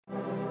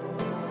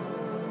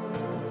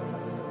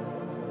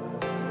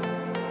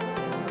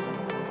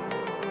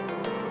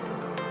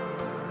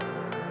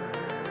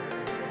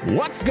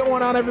What's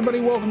going on, everybody?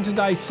 Welcome to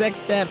Dissect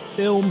That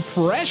Film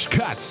Fresh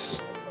Cuts,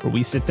 where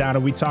we sit down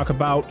and we talk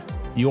about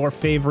your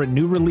favorite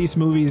new release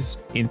movies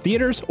in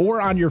theaters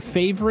or on your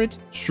favorite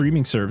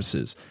streaming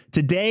services.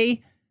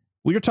 Today,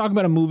 we are talking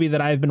about a movie that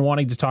I've been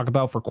wanting to talk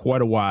about for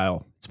quite a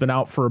while. It's been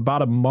out for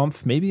about a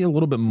month, maybe a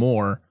little bit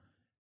more,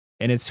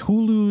 and it's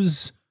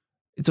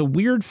a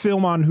weird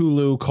film on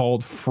Hulu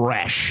called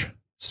Fresh,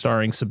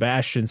 starring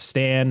Sebastian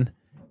Stan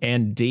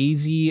and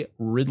Daisy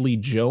Ridley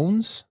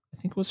Jones,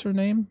 I think was her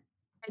name.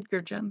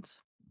 Edgar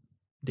Jones.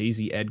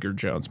 Daisy Edgar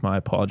Jones. My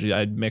apology.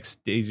 I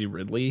mixed Daisy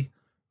Ridley,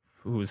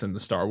 who was in the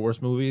Star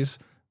Wars movies,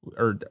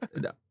 or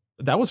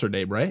that was her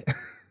name, right?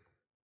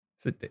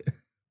 I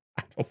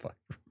don't fucking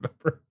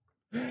remember.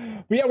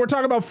 But yeah, we're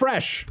talking about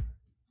Fresh.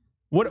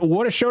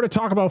 What a show to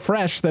talk about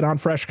Fresh than on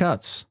Fresh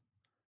Cuts.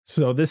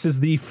 So this is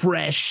the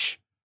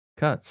Fresh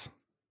Cuts.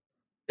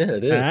 Yeah,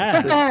 it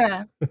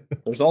is.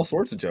 There's all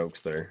sorts of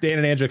jokes there. Dan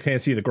and Angela can't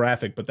see the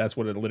graphic, but that's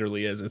what it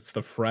literally is. It's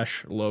the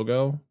Fresh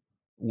logo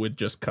with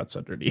just cuts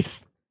underneath.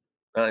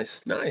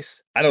 Nice.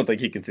 I don't think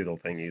he can see the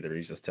thing either.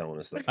 He's just telling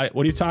us that.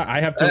 What are you talking? I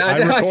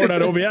record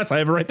on OBS. I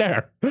have it right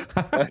there.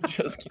 I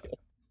just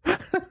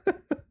can't.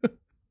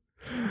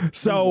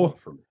 So,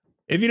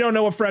 if you don't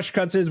know what Fresh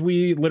Cuts is,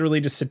 we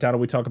literally just sit down and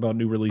we talk about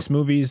new release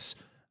movies,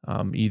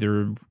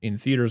 either in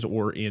theaters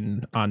or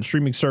on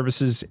streaming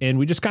services, and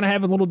we just kind of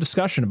have a little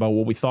discussion about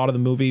what we thought of the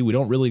movie. We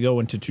don't really go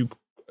into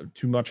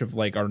too much of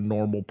like our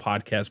normal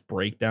podcast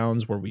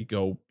breakdowns where we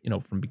go,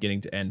 from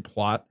beginning to end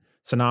plot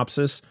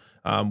synopsis.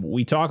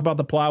 We talk about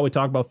the plot, we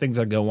talk about things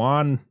that go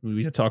on,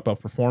 we talk about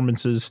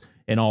performances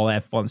and all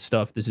that fun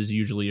stuff. This is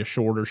usually a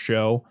shorter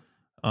show.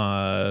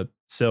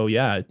 So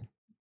yeah,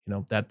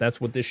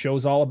 that's what this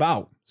show's all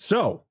about.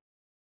 So,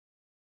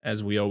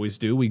 as we always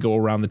do, we go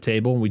around the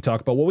table and we talk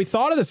about what we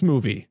thought of this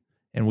movie.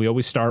 And we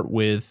always start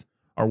with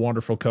our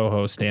wonderful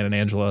co-hosts, Dan and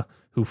Angela,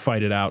 who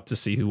fight it out to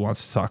see who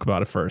wants to talk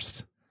about it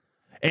first.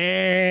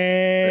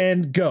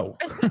 And go.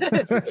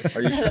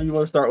 Are you sure you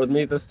want to start with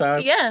me this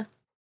time? Yeah.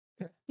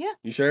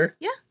 You sure?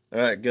 Yeah.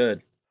 All right,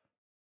 good.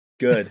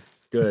 All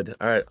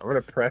right, I'm going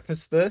to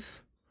preface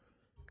this.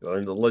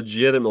 I'm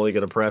legitimately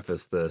going to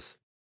preface this.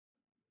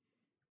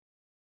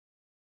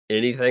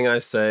 Anything I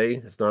say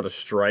is not a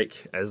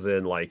strike, as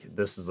in, like,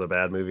 this is a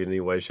bad movie in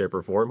any way, shape,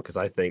 or form, because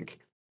I think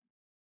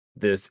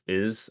this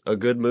is a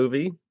good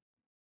movie.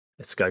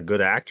 It's got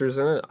good actors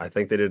in it. I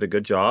think they did a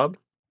good job.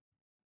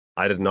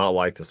 I did not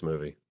like this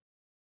movie.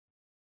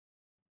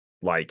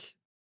 Like,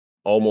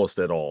 almost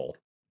at all.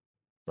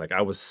 Like,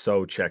 I was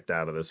so checked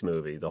out of this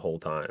movie the whole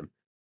time.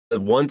 The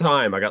one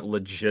time I got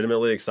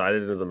legitimately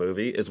excited into the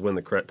movie is when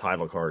the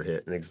title card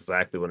hit, and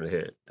exactly when it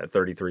hit, at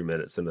 33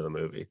 minutes into the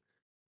movie.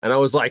 And I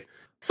was like,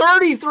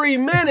 33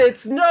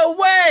 minutes? No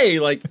way!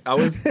 Like, I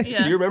was,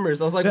 Yeah. you remember this?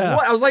 I was like,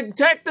 what? I was like,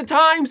 check the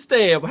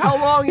timestamp. How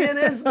long in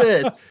is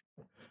this?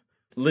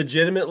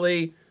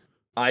 Legitimately,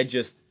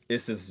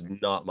 this is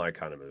not my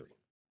kind of movie.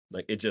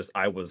 Like,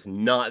 I was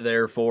not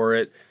there for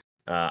it.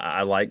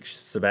 I like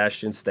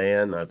Sebastian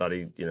Stan. I thought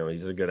he's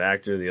a good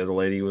actor. The other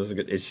lady was a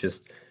good. It's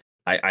just,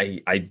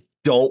 I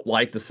don't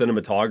like the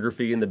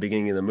cinematography in the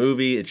beginning of the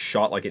movie. It's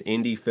shot like an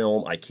indie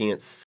film. I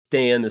can't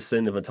stand the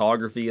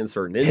cinematography in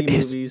certain indie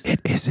movies.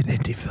 It is an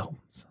indie film.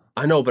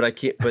 I know, but I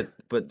can't. But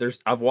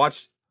I've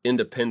watched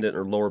independent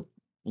or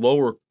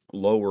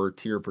lower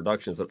tier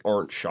productions that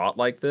aren't shot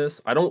like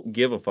this. I don't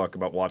give a fuck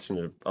about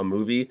watching a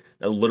movie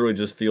that literally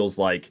just feels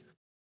like.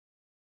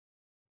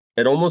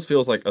 It almost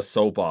feels like a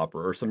soap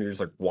opera or something. You're just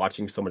like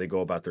watching somebody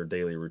go about their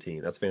daily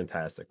routine. That's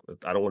fantastic.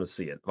 I don't want to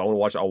see it. If I want to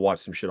watch it, I'll watch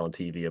some shit on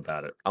TV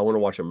about it. I want to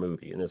watch a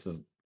movie. And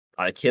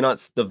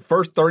the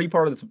first 30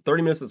 minutes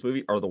of this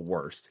movie are the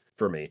worst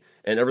for me.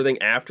 And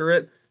everything after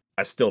it,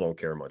 I still don't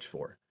care much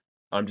for.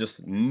 I'm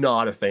just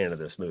not a fan of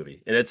this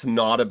movie. And it's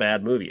not a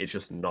bad movie. It's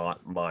just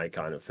not my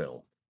kind of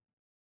film.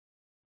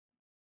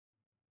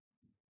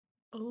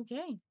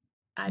 Okay.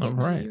 I All didn't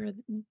know right. you were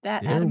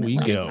that There we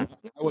adamant.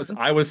 go.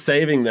 I was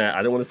saving that. I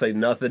didn't want to say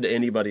nothing to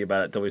anybody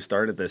about it until we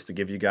started this to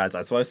give you guys.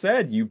 That's what I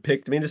said. You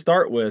picked me to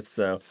start with,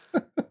 so.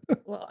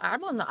 Well,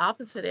 I'm on the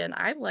opposite end.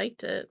 I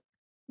liked it.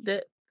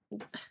 The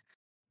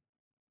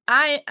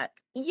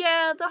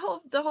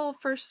whole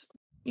first,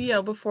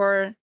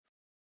 before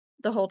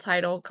the whole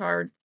title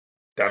card.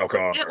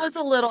 It was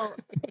a little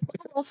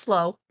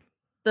slow,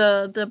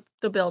 the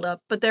build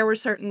up, but there were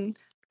certain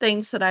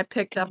things that I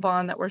picked up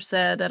on that were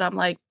said that I'm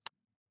like,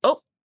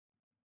 oh,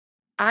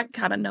 I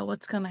kind of know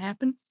what's gonna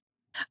happen.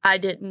 I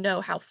didn't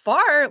know how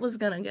far it was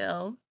gonna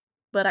go,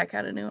 but I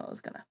kind of knew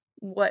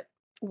what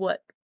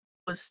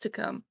was to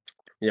come.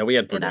 Yeah, we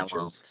had And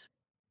predictions.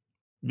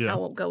 I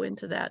won't go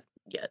into that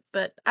yet,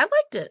 but I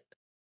liked it.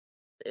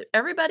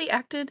 Everybody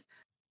acted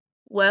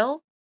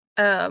well.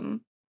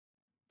 Kind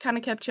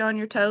of kept you on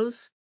your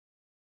toes,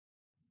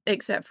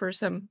 except for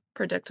some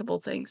predictable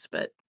things,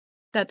 but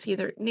that's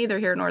neither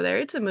here nor there.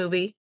 It's a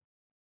movie.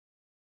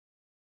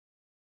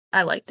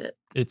 I liked it.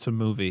 It's a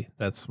movie.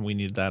 We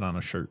need that on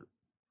a shirt.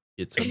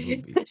 It's a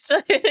movie.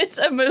 It's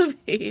a movie.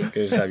 You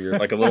just have your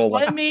like a little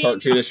I mean-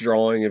 cartoonish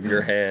drawing of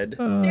your head.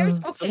 There's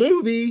It's a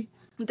movie.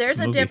 There's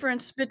a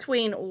difference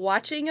between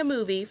watching a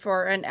movie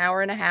for an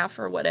hour and a half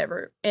or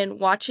whatever and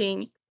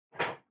watching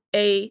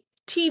a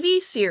TV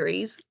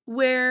series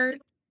where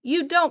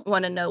you don't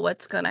want to know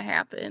what's going to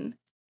happen,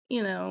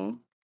 you know,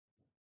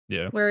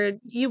 where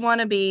you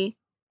want to be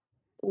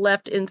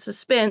left in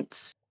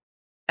suspense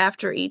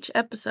after each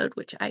episode,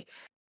 which I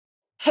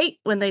hate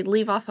when they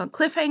leave off on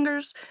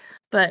cliffhangers,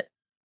 but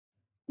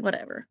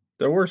whatever.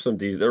 There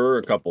were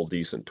a couple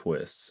decent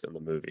twists in the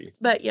movie.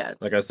 But yeah,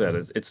 like I said,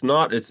 it's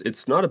not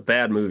a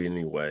bad movie in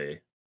any way.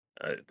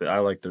 I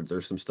like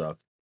there's some stuff.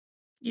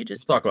 You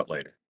just talk about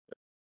later.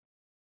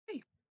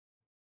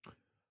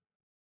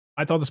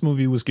 I thought this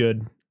movie was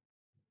good.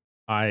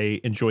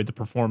 I enjoyed the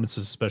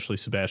performances, especially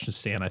Sebastian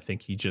Stan. I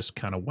think he just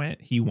kind of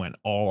went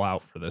all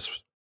out for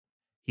this.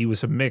 He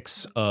was a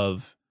mix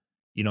of,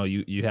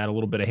 you had a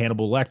little bit of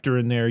Hannibal Lecter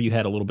in there. You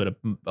had a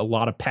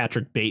lot of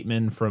Patrick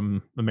Bateman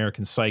from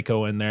American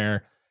Psycho in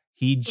there.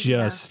 He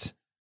goes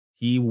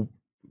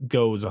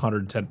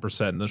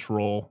 110% in this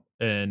role.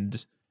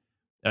 And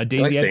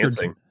Daisy Edgar,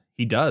 dancing.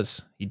 He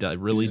does.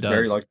 Really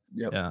does.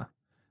 Yeah.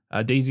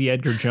 Daisy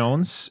Edgar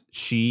Jones,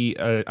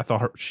 I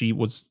thought she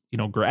was,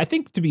 great. I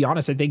think, to be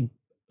honest,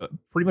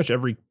 pretty much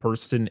every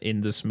person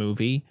in this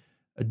movie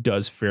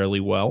does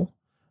fairly well.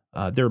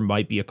 There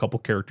might be a couple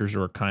characters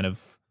who are kind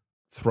of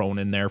thrown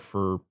in there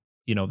for,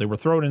 they were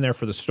thrown in there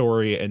for the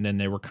story, and then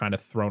they were kind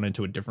of thrown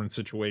into a different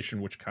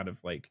situation, which kind of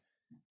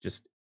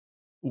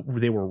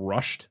they were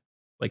rushed.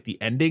 Like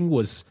the ending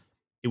was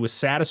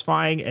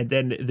satisfying, and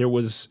then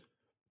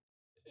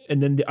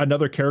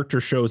another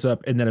character shows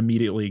up and then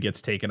immediately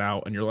gets taken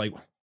out, and you're like,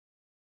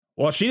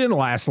 well, she didn't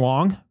last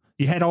long.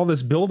 You had all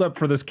this buildup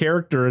for this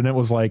character, and it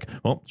was like,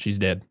 well, she's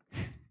dead.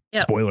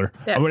 Yep. Spoiler.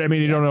 Yep. I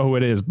mean, you don't know who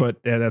it is,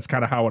 but that's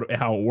kind of how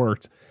it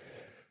worked.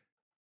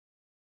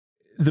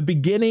 The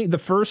beginning,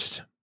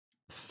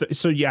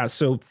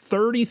 so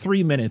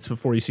 33 minutes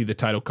before you see the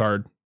title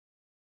card,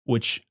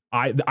 which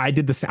I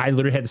did this. I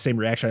literally had the same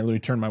reaction. I literally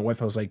turned to my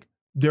wife. I was like,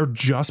 they're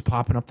just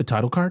popping up the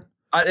title card.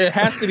 It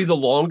has to be the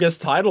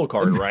longest title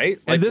card, right?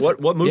 Like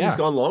what movie's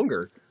gone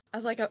longer? I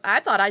was like, I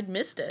thought I'd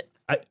missed it.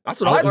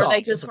 That's what I thought.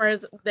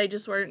 They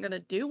just weren't gonna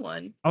do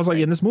one. I was like,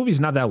 and this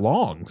movie's not that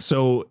long,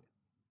 so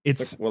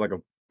it's like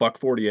a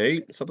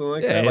 $1.48, something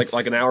like that,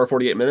 like an hour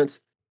 48 minutes.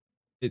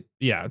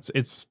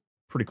 It's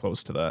pretty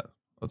close to that.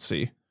 Let's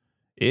see,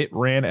 it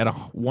ran at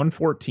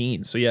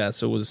 1:14, so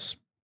it was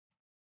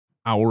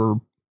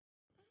hour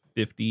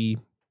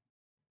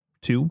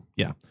 52.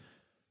 Yeah,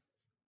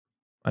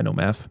 I know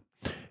math.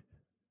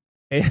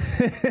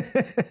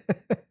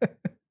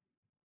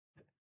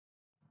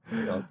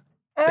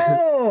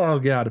 Oh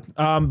god.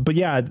 But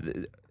yeah,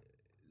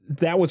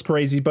 that was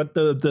crazy. But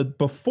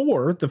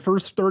the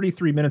first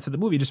 33 minutes of the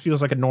movie just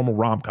feels like a normal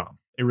rom-com.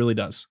 It really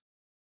does.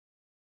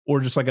 Or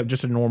just like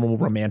a normal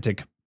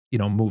romantic,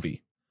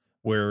 movie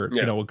where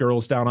a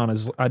girl's down on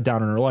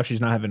her luck.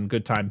 She's not having a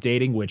good time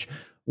dating. Which,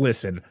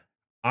 listen,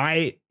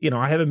 I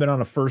haven't been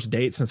on a first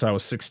date since I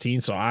was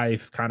 16, so I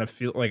kind of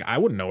feel like I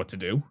wouldn't know what to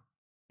do.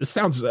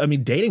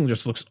 Dating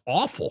just looks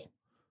awful.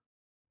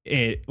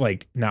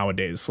 Like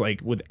nowadays,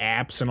 like with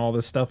apps and all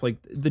this stuff, like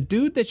the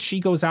dude that she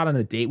goes out on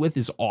a date with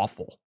is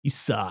awful. He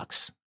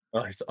sucks.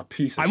 Oh, he's a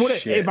piece of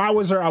shit. If I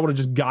was her, I would have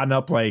just gotten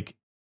up like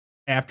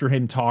after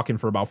him talking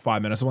for about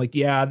 5 minutes. I'm like,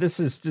 yeah, this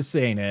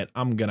ain't it.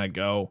 I'm gonna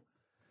go.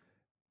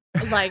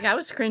 Like I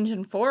was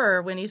cringing for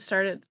her when he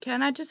started.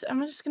 I'm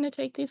just gonna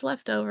take these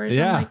leftovers.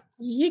 Yeah. I'm like,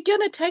 you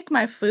gonna take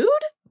my food?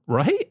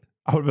 Right?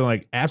 I would have been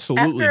like,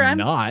 absolutely after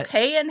not. I'm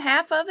paying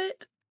half of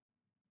it.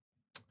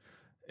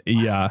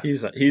 Yeah,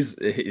 he's a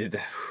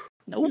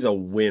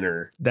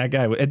winner. That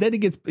guy, and then he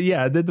gets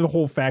the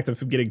whole fact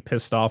of him getting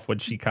pissed off when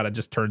she kind of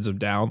just turns him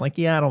down. Like,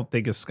 I don't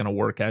think it's gonna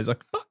work out. He's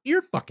like, fuck,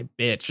 you're a fucking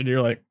bitch, and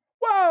you're like,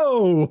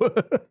 whoa.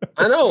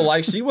 I know,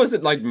 like she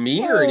wasn't like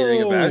mean or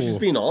anything about it. She's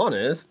being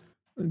honest.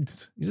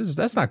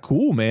 That's not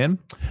cool, man.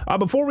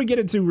 Before we get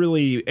into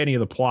really any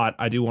of the plot,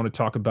 I do want to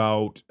talk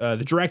about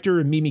the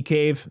director, Mimi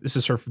Cave. This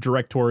is her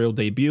directorial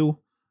debut.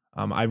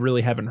 I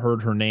really haven't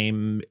heard her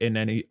name in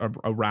any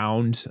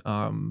around,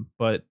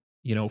 but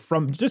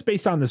from just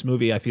based on this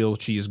movie, I feel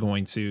she is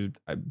going to.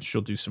 She'll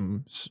do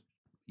some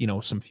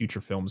future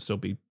films. They'll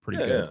be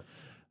pretty good.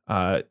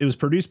 Yeah. It was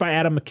produced by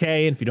Adam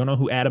McKay, and if you don't know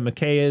who Adam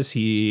McKay is,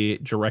 he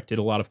directed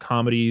a lot of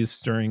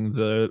comedies during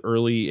the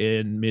early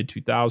and mid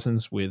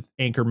 2000s with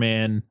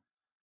Anchorman.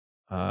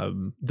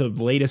 The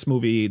latest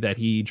movie that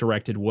he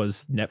directed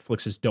was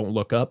Netflix's Don't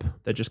Look Up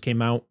that just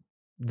came out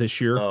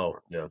this year. Oh,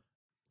 yeah.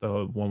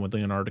 The one with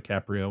Leonardo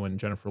DiCaprio and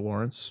Jennifer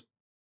Lawrence.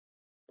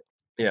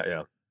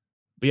 Yeah.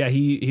 But yeah,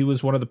 he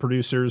was one of the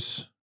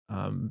producers.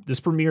 This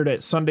premiered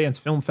at Sundance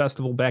Film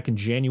Festival back in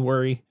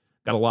January.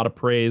 Got a lot of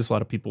praise. A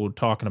lot of people were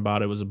talking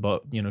about it. It was a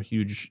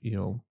huge,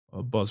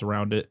 a buzz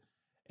around it.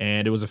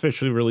 And it was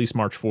officially released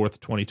March 4th,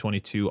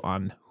 2022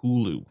 on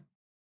Hulu,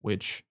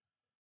 which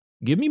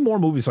give me more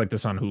movies like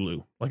this on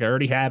Hulu. Like I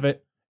already have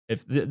it.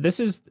 If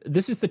this is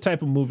the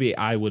type of movie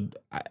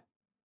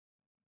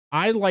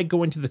I like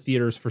going to the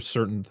theaters for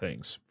certain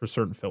things, for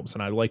certain films,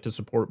 and I like to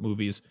support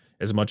movies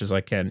as much as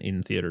I can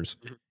in theaters.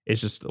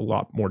 It's just a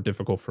lot more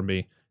difficult for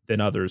me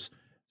than others.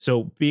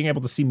 So being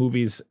able to see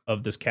movies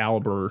of this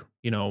caliber,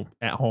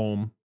 at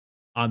home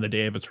on the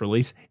day of its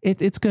release,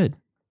 it's good.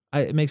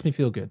 It makes me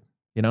feel good,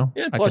 Yeah,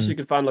 plus you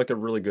can find like a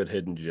really good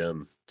hidden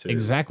gem too.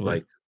 Exactly.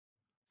 Like,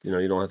 you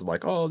don't have to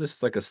like, oh, this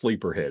is like a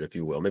sleeper hit, if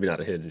you will. Maybe not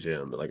a hidden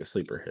gem, but like a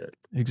sleeper hit.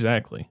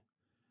 Exactly.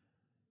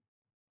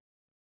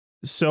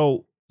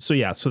 So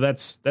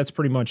that's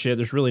pretty much it.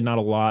 There's really not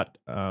a lot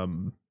not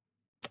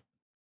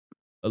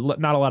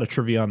a lot of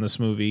trivia on this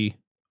movie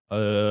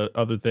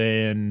other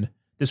than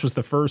this was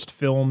the first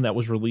film that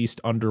was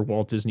released under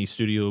Walt Disney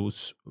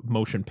Studios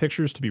Motion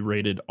Pictures to be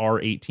rated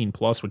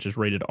R18+, which is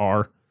rated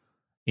R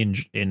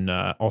in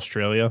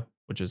Australia,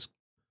 which is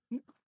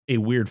a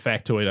weird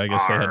factoid I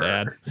guess they had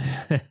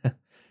to add.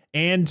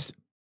 And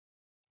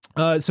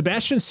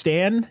Sebastian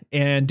Stan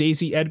and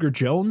Daisy Edgar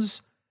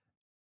Jones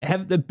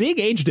have the big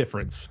age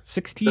difference,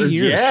 16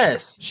 years.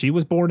 Yes. She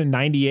was born in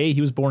 98.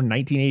 He was born in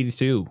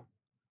 1982,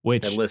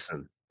 which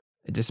listen,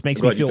 it just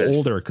makes me feel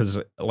older because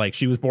like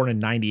she was born in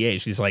 98.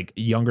 She's like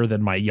younger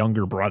than my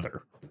younger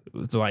brother.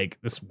 It's like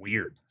this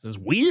is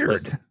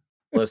weird.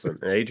 Listen,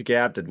 an age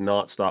gap did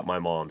not stop my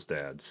mom's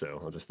dad, so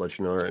I'll just let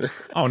you know right now.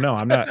 Oh no,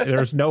 I'm not.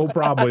 There's no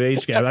problem with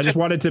age gap. I just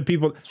wanted to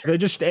people. I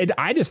just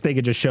think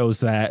it just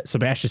shows that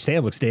Sebastian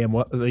Stan looks damn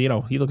well.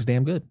 He looks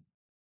damn good.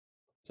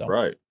 So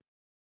right.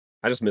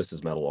 I just miss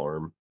his metal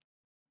arm.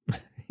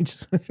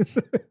 He's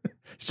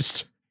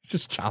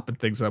just chopping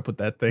things up with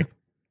that thing.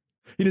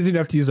 He doesn't even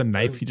have to use a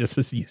knife. He just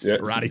has to use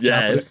karate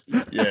chop.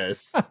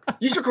 Yes.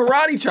 Use your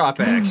karate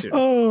chop action.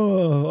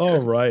 Oh, all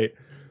right.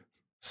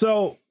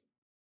 So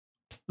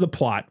the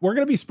plot. We're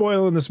going to be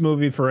spoiling this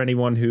movie for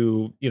anyone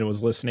who,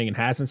 is listening and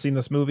hasn't seen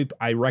this movie.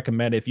 I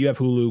recommend if you have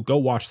Hulu, go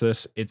watch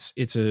this.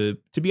 To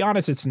be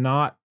honest, it's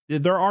not,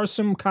 there are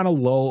some kind of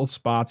lull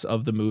spots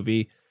of the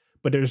movie,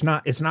 but it's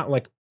not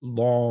like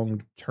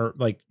long term,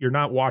 like you're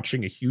not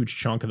watching a huge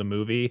chunk of the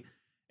movie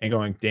and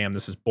going, damn,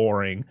 this is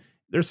boring.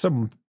 There's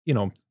some,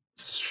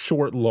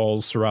 short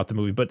lulls throughout the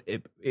movie, but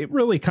it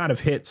really kind of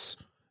hits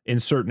in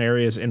certain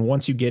areas. And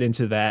once you get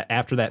into that,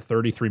 after that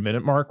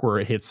 33-minute mark where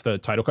it hits the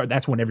title card,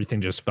 that's when everything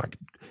just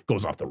fucking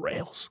goes off the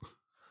rails.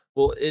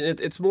 Well,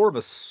 it's more of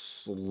a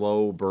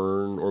slow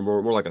burn, or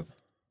more like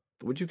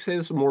would you say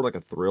this is more like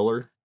a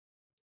thriller?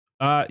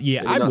 Yeah,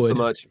 maybe I not would. So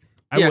much.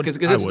 Yeah, because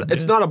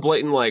it's not a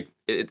blatant like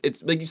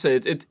it's like you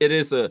said it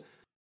is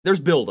there's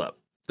build up.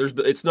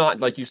 It's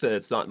not like you said,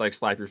 it's not like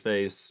slap your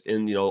face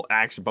in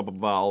action blah blah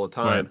blah all the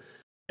time. Right.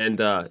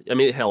 And I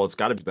mean, hell, it's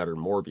got to be better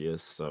than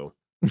Morbius. So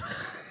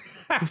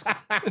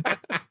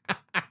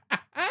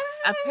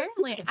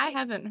apparently, I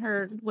haven't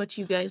heard what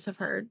you guys have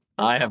heard.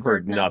 I have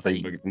heard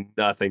nothing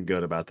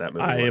good about that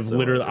movie. I have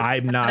literally.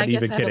 I'm not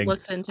even kidding.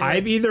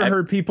 I've either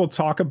heard people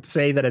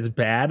say that it's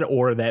bad,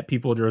 or that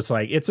people are just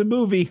like, it's a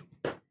movie.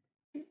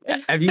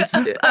 Have you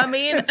seen it? I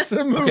mean, it's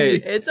a movie. Okay.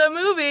 It's a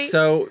movie.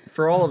 So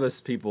for all of us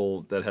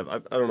people that have, I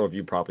don't know if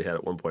you probably had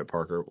at one point,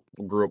 Parker,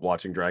 grew up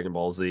watching Dragon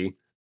Ball Z.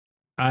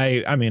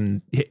 I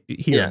mean,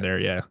 here and there,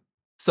 yeah.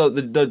 So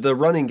the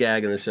running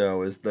gag in the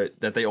show is that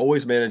they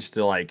always manage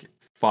to like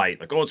fight,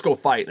 like, oh, let's go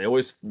fight. And they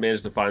always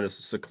manage to find this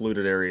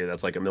secluded area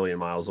that's like 1,000,000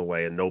 miles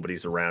away and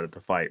nobody's around it to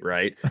fight,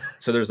 right?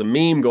 So there's a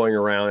meme going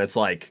around. It's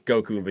like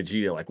Goku and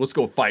Vegeta, like, let's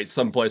go fight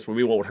someplace where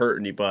we won't hurt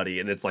anybody.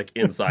 And it's like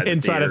inside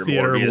the theater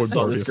Morbius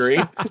on the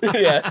screen.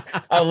 Yes,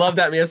 I love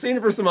that meme. I've seen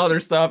it for some other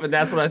stuff, and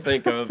that's what I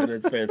think of, and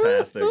it's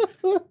fantastic.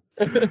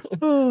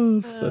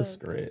 Oh, that's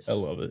great. I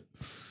love it.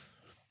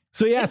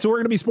 So yeah, we're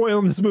going to be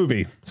spoiling this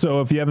movie. So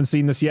if you haven't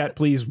seen this yet,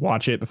 please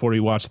watch it before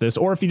you watch this.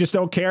 Or if you just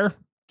don't care,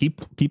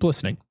 keep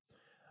listening.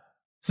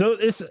 So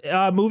this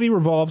movie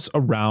revolves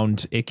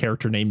around a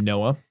character named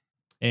Noah,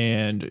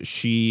 and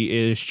she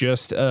is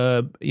just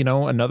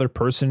another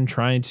person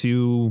trying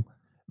to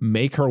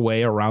make her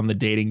way around the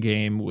dating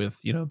game with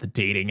the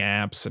dating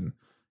apps and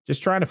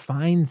just trying to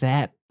find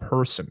that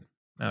person.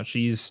 Now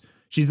she's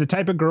the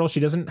type of girl,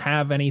 she doesn't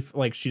have any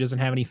family. She doesn't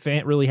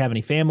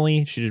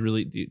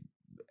really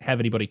have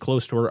anybody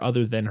close to her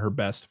other than her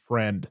best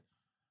friend,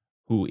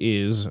 who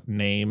is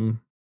named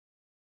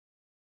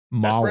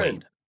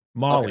Molly.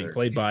 Molly,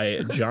 played by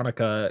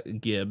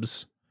Jonica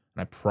Gibbs.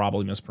 And I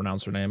probably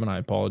mispronounced her name, and I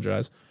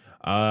apologize.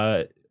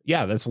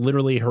 Yeah, that's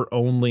literally her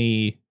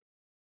only,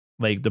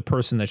 like, the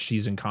person that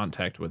she's in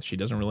contact with. She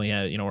doesn't really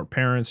have, her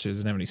parents. She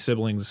doesn't have any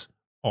siblings,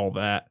 all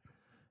that.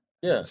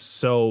 Yeah.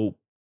 So,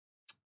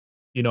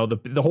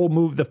 the whole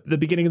movie, the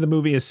beginning of the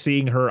movie is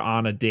seeing her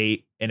on a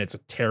date, and it's a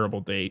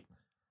terrible date.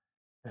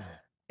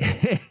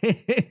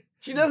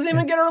 She doesn't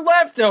even get her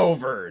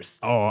leftovers.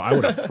 Oh, I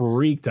would have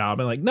freaked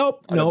out. I'm like,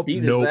 nope. Like, don't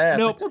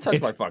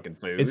touch my fucking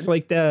food. It's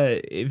like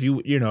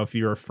if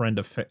you're a friend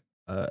of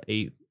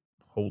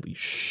holy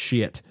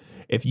shit.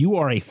 If you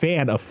are a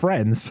fan of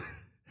Friends,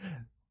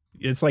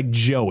 it's like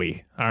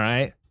Joey. All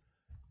right.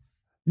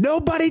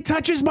 Nobody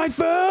touches my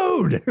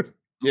food.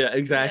 Yeah,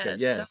 exactly.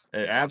 Yes,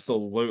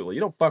 absolutely.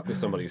 You don't fuck with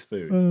somebody's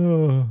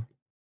food.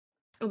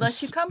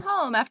 Unless you come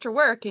home after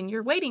work and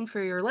you're waiting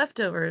for your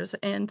leftovers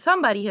and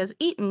somebody has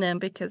eaten them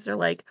because they're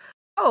like,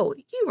 oh,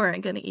 you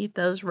weren't going to eat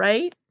those,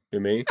 right? You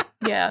mean?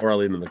 Yeah. Or I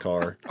leave them in the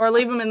car. Or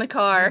leave them in the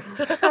car.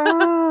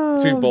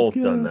 We've both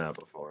done that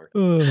before.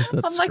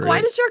 I'm like,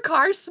 why does your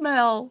car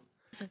smell?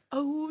 It's like,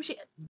 oh, shit.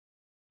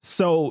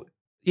 So,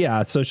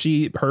 yeah, so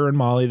her and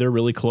Molly, they're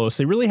really close.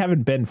 They really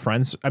haven't been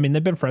friends. I mean,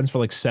 they've been friends for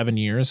like 7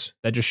 years.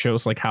 That just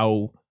shows like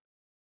how,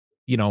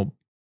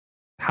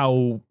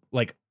 how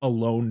like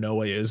alone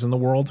Noah is in the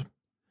world.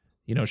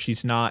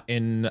 She's not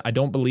I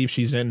don't believe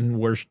she's in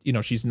where,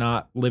 she's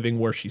not living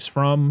where she's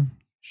from.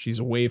 She's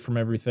away from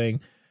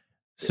everything.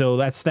 So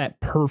that's that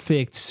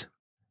perfect,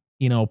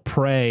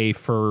 prey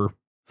for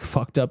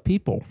fucked up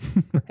people,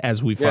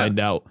 as we find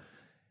out.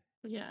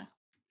 Yeah.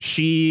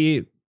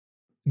 She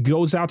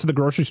goes out to the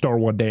grocery store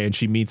one day and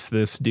she meets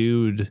this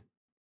dude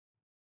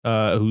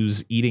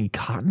who's eating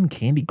cotton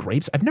candy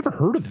grapes. I've never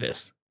heard of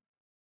this.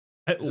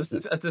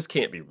 This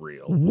can't be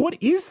real. What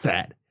is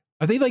that?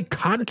 Are they like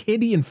cotton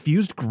candy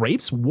infused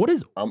grapes? What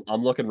is?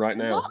 I'm looking right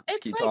now. Well, Just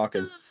it's keep like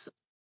talking. those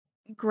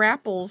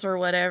grapples or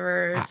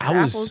whatever. It's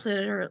I was- apples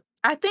that are.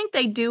 I think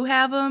they do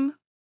have them.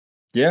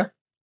 Yeah.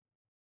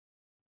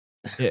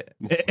 Yeah.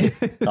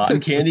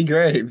 Cotton candy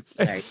grapes.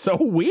 It's so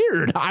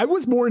weird. I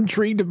was more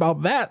intrigued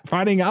about that,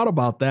 finding out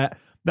about that,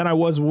 than I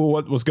was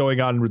what was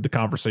going on with the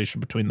conversation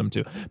between them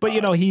two. But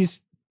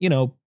he's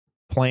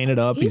playing it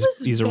up.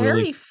 He's a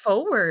very really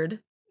forward.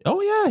 Oh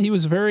yeah, he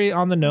was very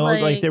on the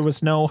nose. Like there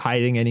was no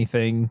hiding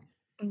anything.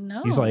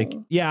 No. He's like,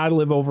 yeah, I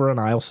live over in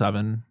aisle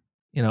 7.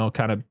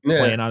 Kind of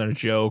playing on a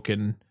joke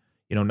and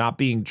not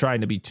trying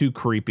to be too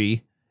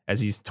creepy as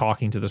he's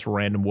talking to this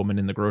random woman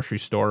in the grocery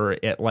store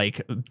at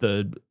like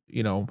the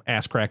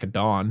ass crack of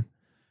dawn.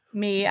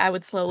 Me, I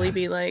would slowly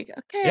be like,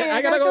 okay, Yeah,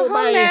 I gotta go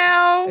home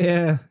now.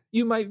 Yeah,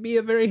 you might be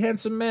a very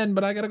handsome man,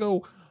 but I gotta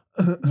go.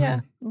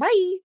 Yeah,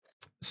 bye.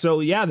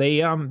 So yeah,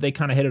 they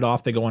kind of hit it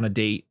off. They go on a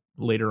date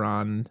later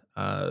on.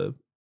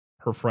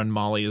 Her friend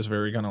Molly is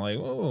very kind of like,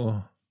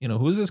 oh,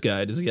 who is this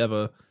guy? Does he have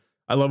a?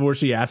 I love where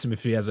she asked him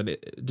if he has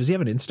does he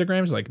have an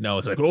Instagram? She's like, no.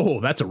 It's like, oh,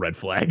 that's a red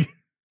flag.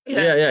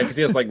 Yeah, because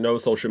he has like no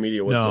social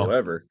media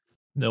whatsoever.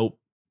 Nope.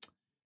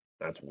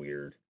 That's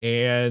weird.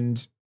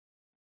 And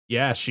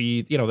yeah,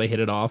 she, they hit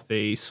it off.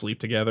 They sleep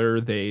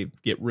together. They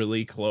get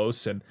really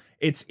close, and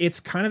it's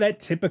kind of that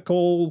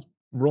typical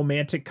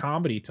romantic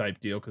comedy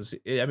type deal. Because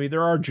I mean,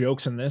 there are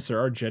jokes in this.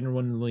 There are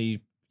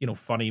genuinely,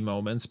 funny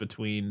moments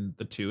between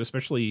the two,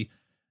 especially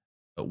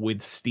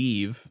with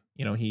Steve.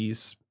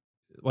 He's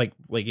like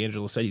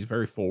Angela said, he's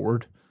very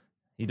forward.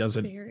 He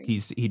doesn't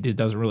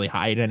doesn't really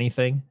hide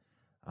anything.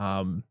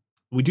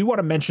 We do want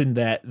to mention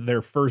that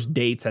their first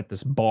dates at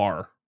this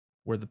bar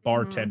where the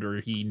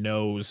bartender, he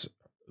knows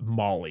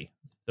Molly,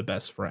 the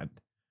best friend.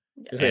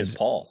 His name is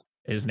Paul.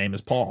 His name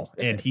is Paul.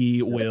 And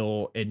you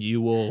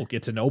will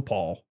get to know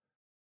Paul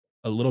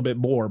a little bit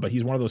more, but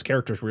he's one of those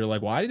characters where you're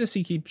like, why does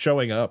he keep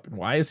showing up? And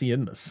why is he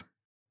in this?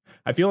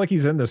 I feel like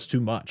he's in this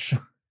too much.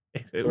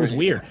 It was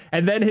weird.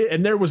 And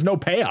there was no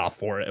payoff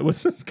for it. It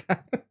was just kind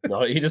of...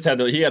 No,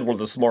 he had one of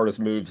the smartest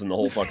moves in the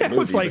whole fucking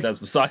movie. Like, but that's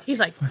besides. He's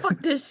like, fuck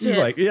this shit. He's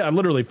like, yeah,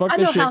 literally, fuck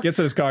this shit. Gets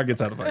in his car, gets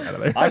out of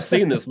there. I've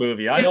seen this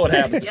movie. I know what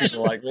happens to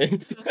people like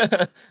me.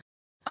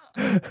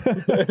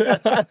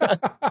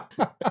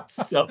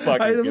 It's so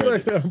fucking I just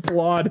good. like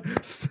applaud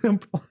him.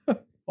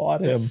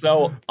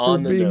 So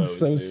on for the being nose,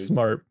 so dude.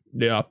 smart.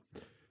 Yeah.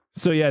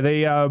 So yeah,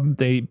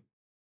 they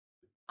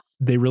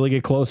really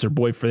get closer.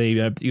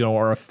 Boyfriend, they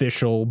are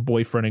official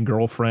boyfriend and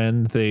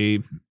girlfriend. They,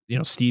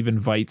 Steve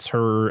invites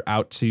her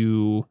out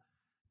to.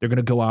 They're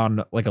gonna go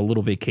on like a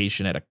little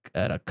vacation at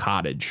a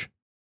cottage,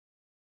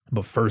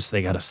 but first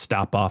they got to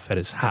stop off at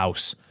his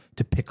house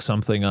to pick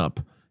something up.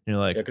 And you're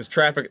like, because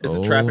traffic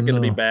going to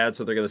be bad,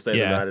 so they're going to stay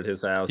the night at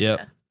his house.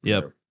 Yep.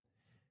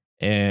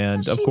 And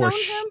Has of she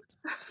course, known him?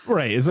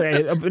 right? It's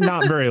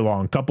not very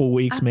long, couple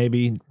weeks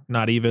maybe,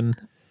 not even.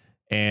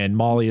 And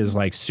Molly is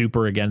like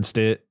super against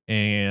it,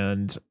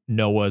 and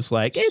Noah's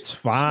like, it's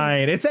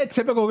fine. It's that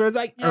typical girl. It's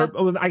like,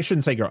 or I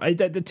shouldn't say girl.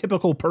 The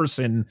typical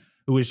person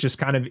who is just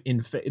kind of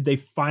they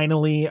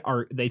finally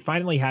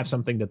have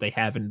something that they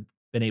haven't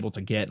been able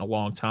to get in a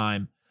long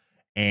time,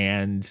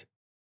 and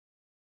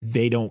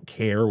they don't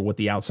care what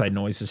the outside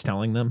noise is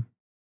telling them.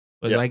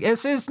 It's like,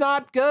 this is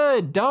not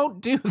good.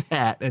 Don't do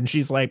that. And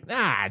she's like,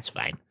 it's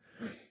fine.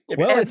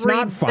 Well, it's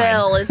not fine. Every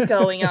bell is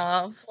going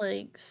off.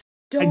 Like,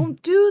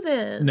 don't do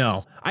this.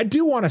 No, I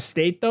do want to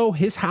state though,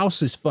 his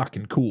house is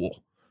fucking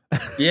cool.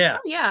 Yeah,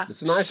 yeah,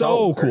 it's a nice so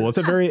home. Cool.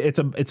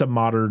 It's a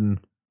modern,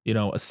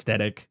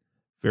 aesthetic.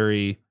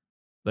 Very,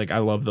 like, I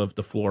love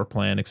the floor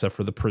plan except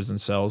for the prison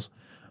cells.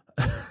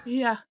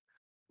 Yeah.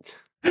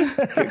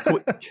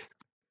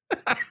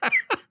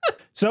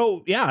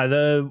 So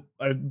yeah,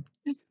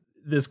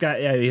 this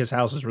guy, his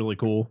house is really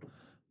cool,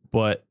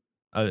 but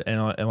and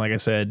like I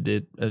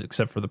said,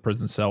 except for the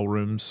prison cell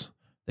rooms.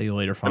 They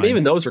later find. I mean,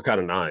 even those are kind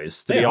of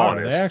nice, to be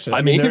honest.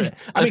 I mean,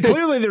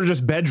 clearly they're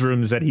just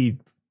bedrooms that he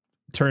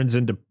turns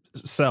into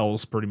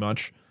cells, pretty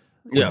much.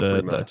 Yeah,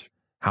 pretty much.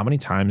 How many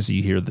times do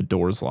you hear the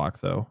doors lock,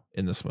 though?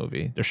 in this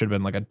movie. There should have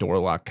been like a door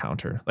lock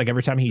counter. Like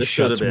every time he There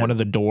should shuts have been. one of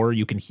the door,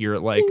 you can hear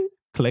it like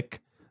click.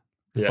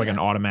 It's like Yeah. an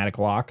automatic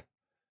lock.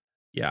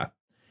 Yeah.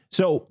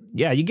 So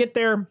yeah, you get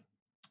there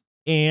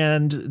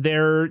and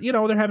they're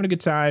having a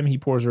good time. He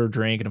pours her a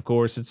drink and of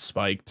course it's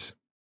spiked.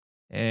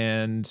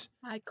 And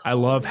I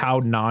love how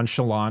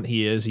nonchalant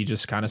he is. He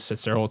just kind of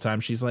sits there the whole time.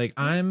 She's like,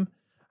 I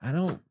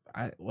don't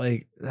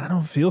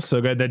feel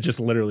so good. That just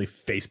literally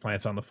face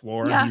plants on the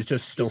floor. Yeah. He's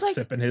just still He's like-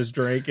 sipping his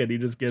drink and he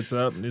just gets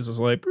up and he's just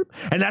like, "Boop."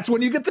 And that's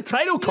when you get the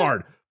title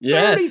card.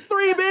 Yes.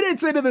 33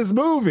 minutes into this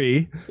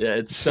movie. Yeah,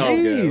 it's so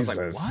good. I was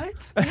like,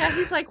 Jesus. what? Yeah,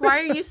 he's like, why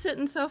are you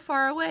sitting so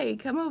far away?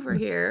 Come over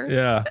here.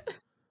 Yeah.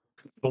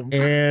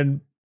 And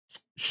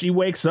she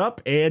wakes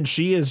up and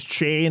she is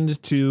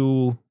chained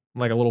to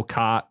like a little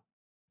cot.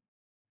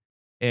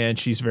 And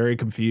she's very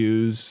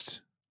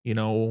confused. She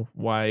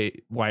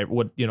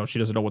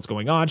doesn't know what's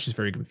going on. She's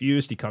very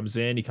confused. He comes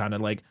in, he kind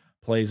of like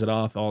plays it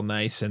off all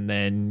nice. And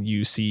then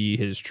you see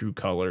his true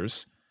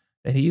colors.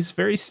 And he's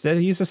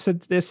a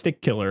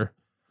sadistic killer.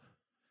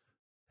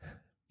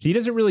 He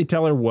doesn't really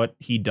tell her what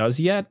he does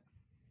yet.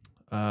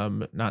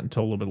 Not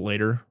until a little bit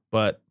later.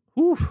 But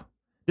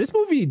this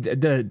movie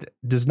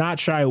does not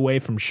shy away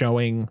from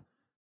showing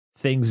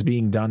things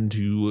being done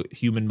to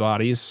human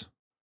bodies,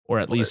 or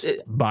at least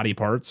body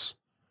parts.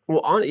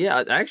 Well,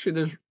 actually,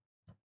 there's.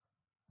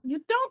 You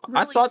don't.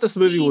 I Really thought this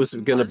movie see was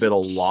gonna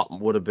been much.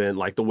 would have been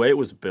like the way it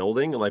was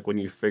building, and like when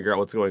you figure out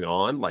what's going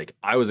on. Like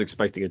I was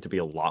expecting it to be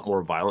a lot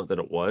more violent than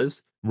it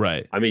was.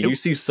 Right. I mean, you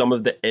see some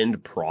of the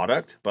end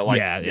product, but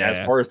like as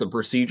Yeah. far as the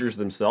procedures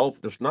themselves,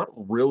 there's not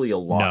really a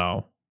lot.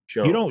 No.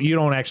 Shown. You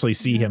don't actually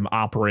see him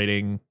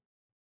operating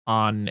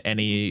on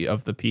any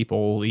of the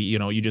people.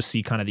 You just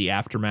see kind of the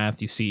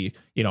aftermath. You see,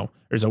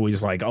 there's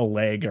always like a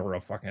leg or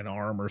a fucking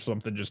arm or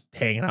something just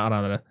hanging out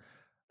on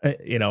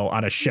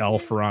on a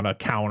shelf or on a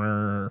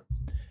counter.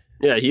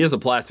 Yeah, he is a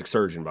plastic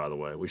surgeon, by the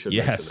way. We should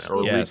mention that.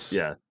 Or Yes.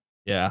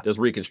 Yeah. does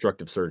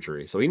reconstructive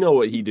surgery, so he know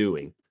what he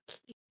doing.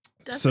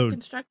 Does So-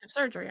 reconstructive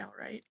surgery, all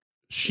right.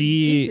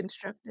 She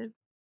Deconstructive.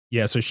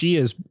 Yeah, so she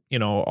is,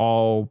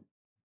 all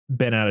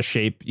been out of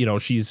shape.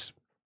 She's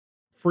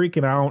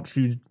freaking out.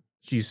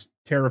 She's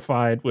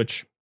terrified,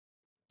 which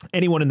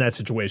anyone in that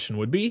situation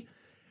would be.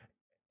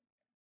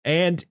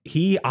 And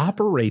he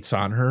operates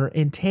on her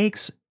and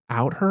takes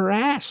out her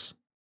ass.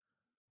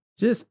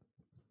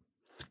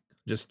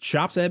 Just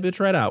chops that bitch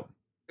right out.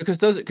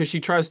 Because she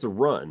tries to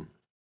run.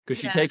 Because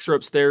she Yeah. takes her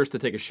upstairs to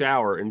take a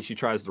shower and she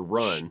tries to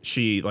run.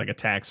 She like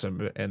attacks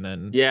him and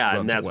then Yeah, and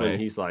runs that's away. when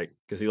he's like,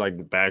 because he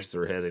like bashes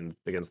her head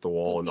against the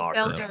wall and He knocks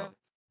tells her out.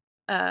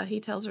 her. He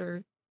tells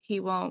her he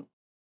won't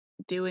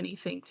do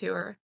anything to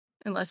her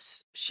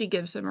unless she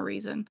gives him a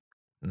reason.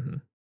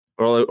 Mhm.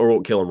 Or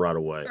won't kill him right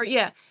away. Or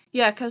yeah,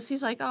 because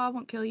he's like, oh, I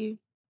won't kill you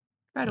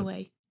right Yep.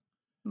 away.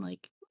 I'm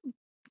like,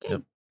 okay.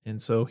 Yep. And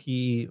so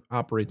he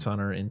operates on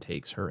her and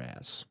takes her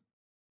ass.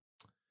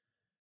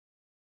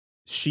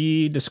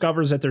 She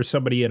discovers that there's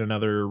somebody in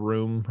another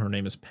room. Her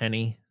name is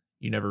Penny.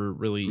 You never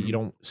really, you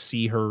don't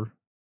see her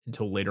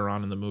until later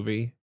on in the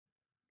movie.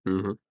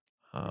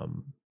 Mm-hmm.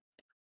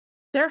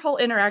 Their whole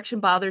interaction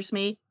bothers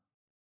me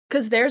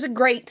because there's a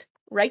grate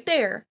right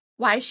there.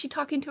 Why is she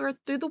talking to her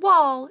through the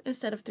wall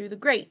instead of through the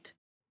grate?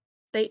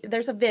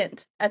 There's a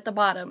vent at the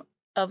bottom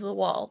of the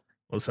wall.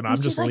 Listen, And I'm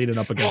she's just like, leaning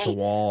up against a "Hey."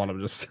 wall and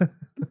I'm just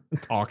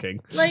talking.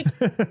 Like,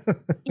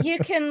 you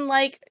can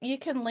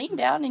lean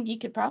down and you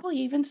could probably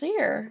even see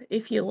her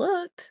if you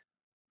looked.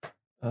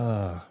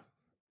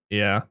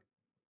 Yeah,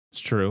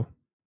 it's true.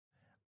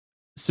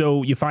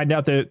 So you find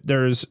out that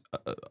there's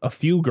a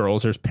few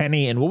girls. There's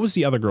Penny and what was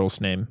the other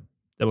girl's name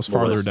that was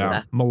farther Melissa.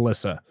 down?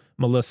 Melissa.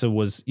 Melissa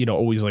was,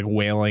 always like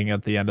wailing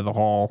at the end of the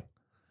hall.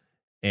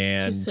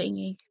 And She's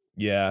singing.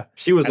 yeah,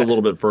 She was a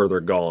little bit further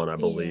gone, I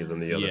believe, than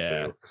the other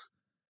Yeah. two.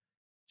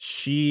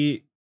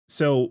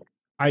 So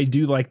I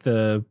do like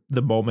the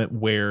moment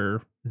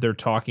where they're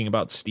talking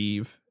about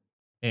Steve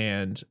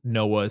and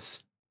Noah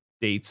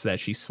states that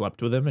she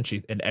slept with him and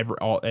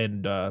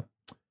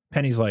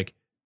Penny's like,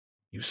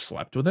 you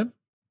slept with him?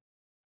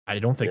 I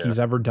don't think Yeah. he's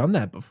ever done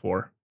that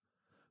before.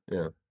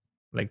 Yeah.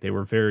 Like they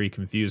were very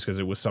confused because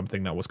it was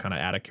something that was kind of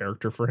out of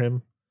character for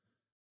him.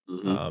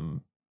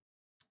 Mhm.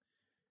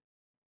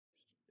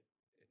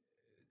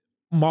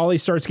 Molly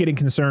starts getting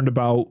concerned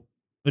about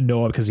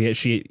Noah because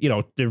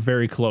they're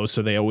very close,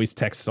 so they always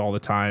text all the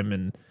time,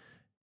 and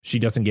she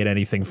doesn't get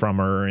anything from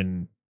her,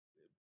 and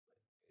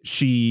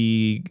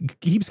she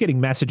keeps getting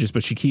messages,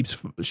 but she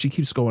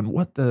keeps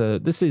going,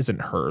 this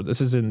isn't her.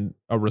 This isn't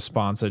a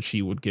response that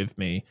she would give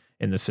me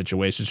in this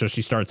situation. So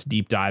she starts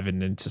deep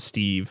diving into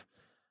Steve,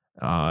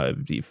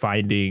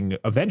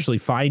 eventually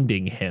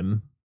finding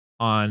him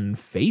on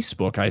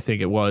Facebook, I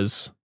think it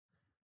was,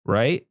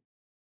 right?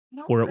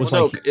 Where it was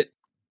Well, like no,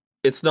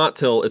 it's not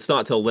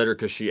till later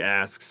because she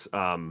asks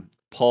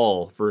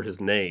Paul for his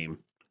name.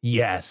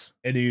 yes.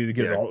 And he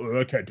gives Yeah.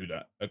 I can't do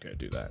that. I can't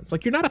do that. It's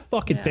like, you're not a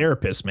fucking Yeah.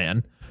 therapist,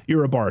 man.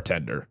 You're a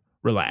bartender.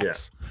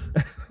 Relax.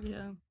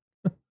 Yeah.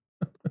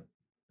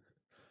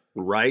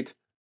 Right?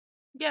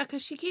 Yeah,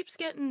 because she keeps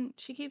getting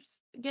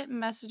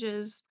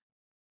messages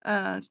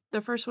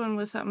The first one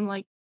was something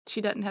like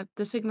she doesn't have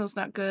the signal's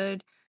not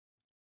good,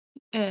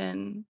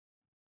 and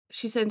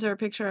she sends her a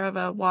picture of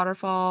a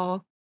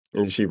waterfall.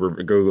 And she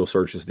Google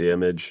searches the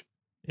image.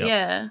 Yep.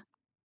 Yeah,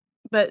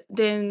 but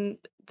then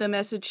the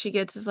message she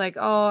gets is like,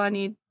 "Oh,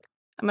 I'm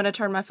gonna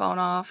turn my phone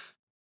off."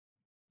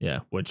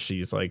 Yeah, which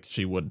she's like,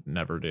 she would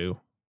never do.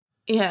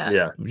 Yeah.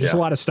 Yeah. Just a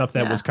lot of stuff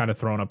that Yeah. was kind of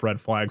throwing up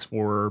red flags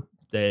for her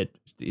that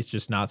it's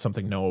just not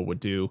something Noah would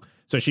do.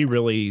 So she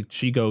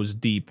goes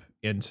deep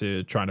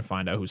into trying to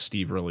find out who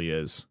Steve really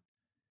is.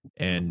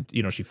 And,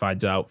 you know, she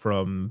finds out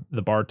from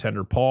the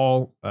bartender,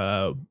 Paul,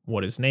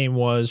 what his name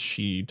was.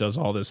 She does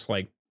all this,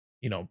 like,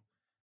 you know,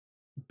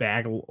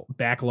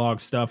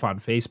 backlog stuff on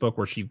Facebook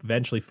where she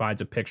eventually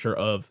finds a picture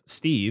of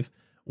Steve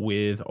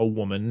with a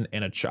woman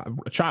and a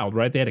child,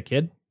 right? They had a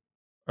kid?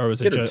 Or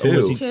was it just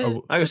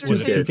two? I guess was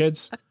it two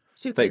kids?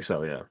 I think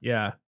so, yeah.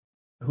 Yeah.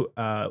 Who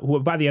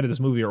by the end of this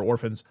movie are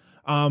orphans.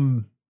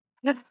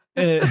 Yeah.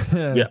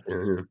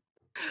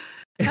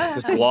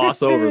 Just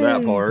gloss over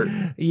that part.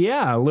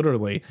 Yeah,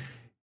 literally.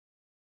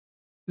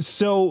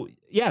 So,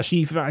 yeah,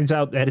 she finds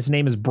out that his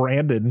name is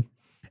Brandon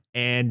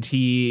and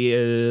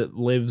he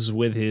lives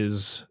with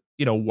his,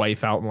 you know,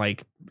 wife out in,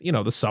 like, you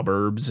know, the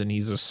suburbs, and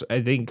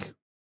I think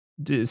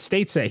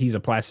states that he's a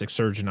plastic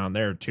surgeon on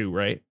there too,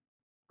 right?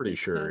 Pretty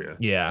sure, yeah.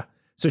 Yeah.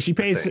 So she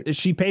pays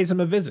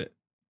him a visit,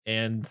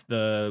 and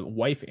the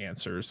wife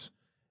answers,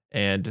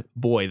 and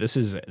boy,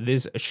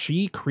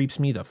 she creeps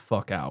me the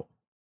fuck out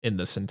in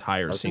this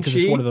entire scene, because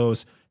it's one of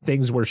those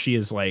things where she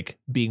is like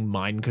being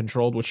mind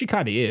controlled, which she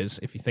kind of is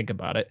if you think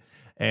about it,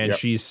 and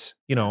she's,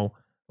 you know,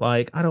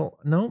 like,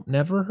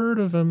 never heard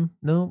of him.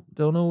 No,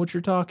 don't know what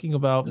you're talking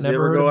about. Does never he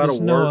ever heard go of out this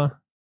of Noah. work?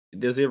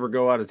 Does he ever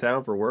go out of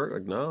town for work?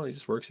 Like, no, he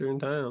just works here in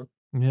town.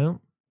 Yeah.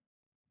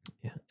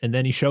 And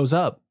then he shows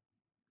up.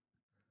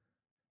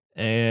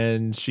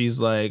 And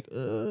she's like,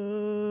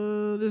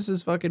 this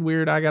is fucking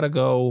weird. I gotta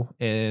go.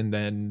 And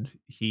then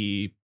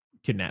he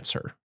kidnaps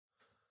her.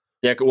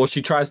 Yeah, well,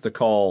 she tries to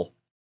call.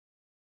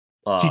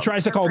 She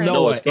tries to call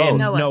Noah's Noah,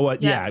 and phone. Noah,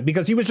 yeah,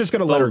 because he was just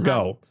gonna let her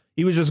go.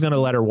 He was just gonna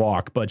let her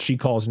walk, but she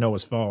calls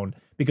Noah's phone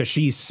because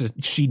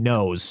she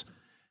knows,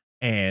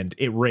 and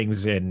it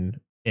rings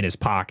in his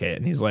pocket,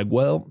 and he's like,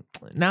 "Well,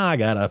 now I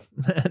gotta,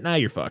 now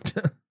you're fucked."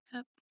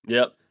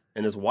 Yep,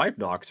 and his wife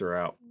knocks her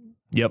out.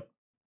 Yep.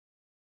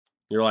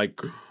 You're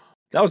like,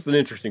 that was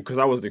interesting because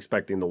I wasn't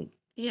expecting the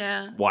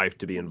wife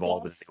to be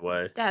involved in any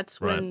way. That's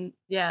when,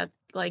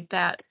 like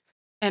that,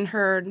 and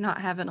her not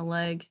having a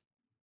leg.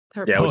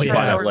 Her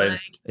leg.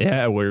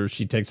 Yeah, where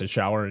she takes a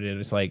shower and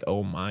it's like,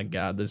 oh my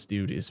god, this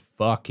dude is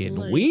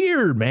fucking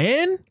weird,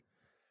 man.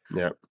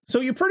 Yeah.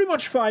 So you pretty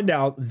much find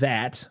out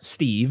that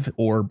Steve,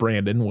 or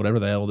Brandon, whatever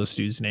the hell this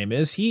dude's name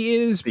is, he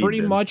is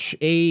pretty much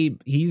he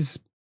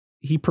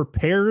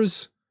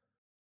prepares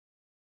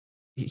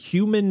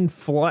human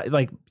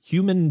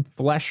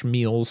flesh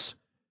meals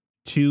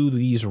to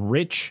these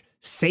rich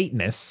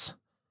Satanists.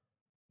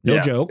 No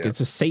joke. It's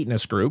a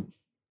Satanist group.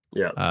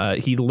 Yeah.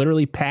 He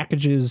literally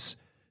packages,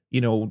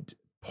 you know,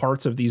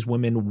 parts of these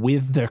women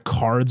with their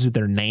cards with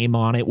their name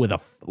on it, with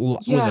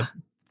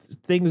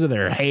things of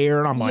their hair,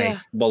 and I'm like,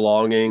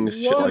 belongings,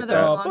 shit like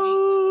that.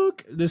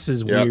 Fuck? This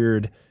is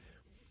weird.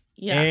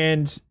 Yeah.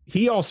 And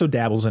he also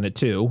dabbles in it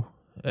too.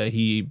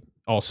 He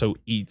also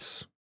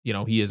eats, you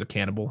know, he is a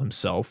cannibal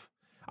himself.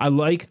 I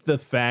like the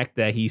fact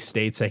that he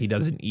states that he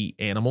doesn't eat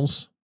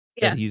animals.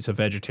 That he's a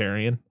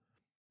vegetarian.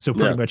 So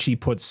pretty much he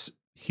puts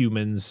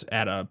humans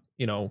at a,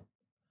 you know,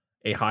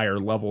 a higher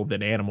level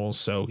than animals.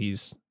 So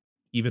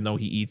even though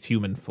he eats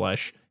human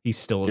flesh, he's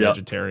still a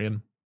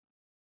vegetarian.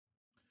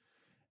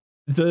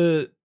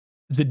 The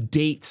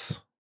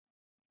dates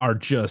are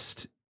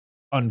just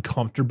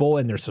uncomfortable,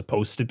 and they're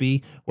supposed to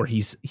be, where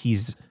he's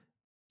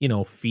you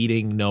know,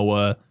 feeding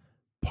Noah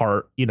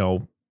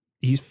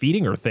he's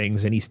feeding her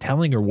things, and he's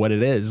telling her what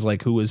it is.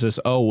 Like, who is this?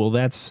 Oh, well,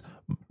 that's,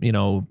 you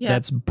know,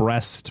 that's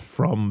breast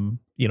from,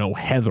 you know,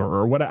 Heather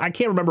or what. I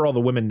can't remember all the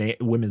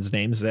women's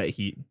names that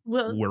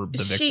were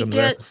the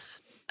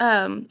victims.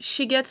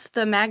 She gets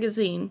the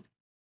magazine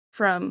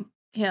from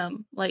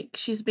him. Like,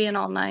 she's being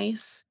all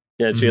nice.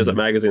 Yeah, she has a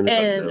magazine.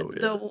 And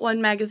the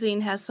one magazine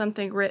has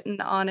something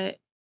written on it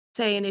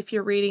saying, if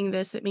you're reading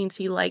this, it means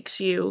he likes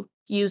you.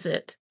 Use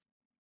it.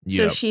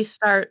 So she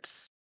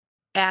starts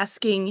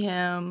asking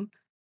him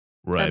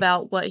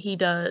about what he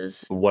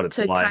does, what it's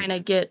to like, kind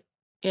of get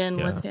in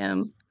with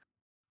him.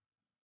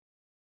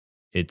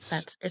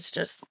 It's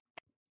just,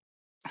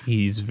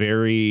 he's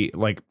very,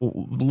 like,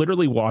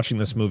 literally watching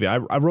this movie. I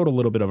wrote a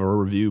little bit of a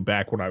review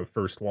back when I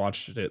first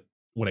watched it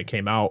when it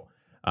came out,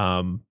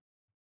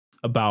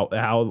 about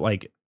how,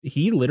 like,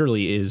 he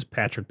literally is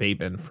Patrick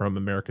Bateman from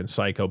American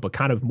Psycho, but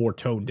kind of more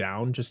toned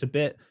down just a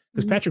bit,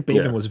 because Patrick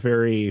Bateman was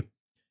very,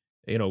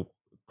 you know,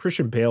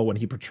 Christian Bale, when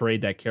he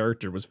portrayed that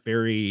character, was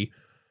very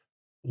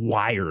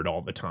wired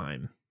all the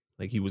time.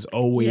 Like, he was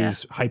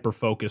always hyper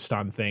focused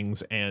on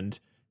things and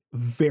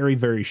very,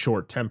 very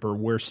short temper,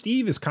 where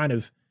Steve is kind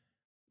of,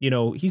 you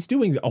know, he's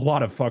doing a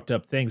lot of fucked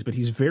up things, but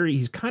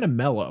he's kind of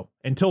mellow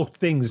until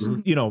things,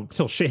 you know,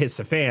 until shit hits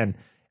the fan.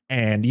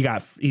 and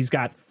he's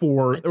got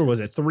four, or was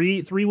it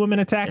three women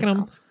attacking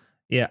him?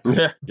 Yeah.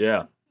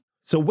 Yeah.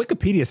 So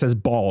Wikipedia says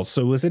balls.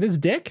 So was it his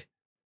dick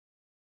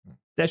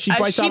that she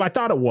bites off? I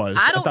thought it was.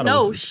 I don't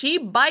know. She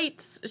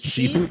bites.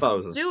 She's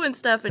doing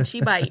stuff and she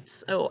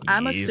bites. So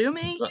I'm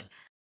assuming.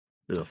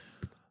 Yeah.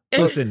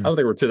 Listen, I don't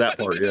think we're to that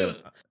part yet.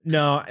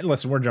 No,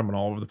 listen, we're jumping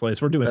all over the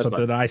place. We're doing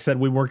something that I said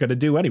we weren't going to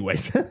do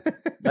anyways.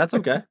 That's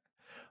okay.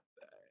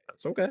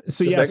 That's okay.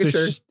 So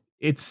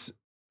it's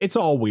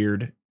all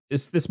weird.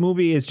 This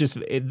movie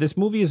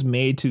is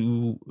made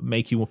to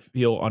make you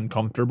feel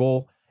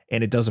uncomfortable,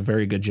 and it does a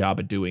very good job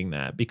at doing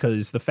that,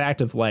 because the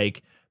fact of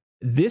like,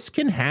 this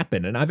can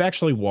happen. And I've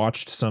actually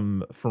watched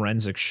some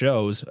forensic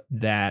shows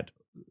that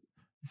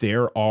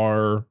there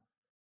are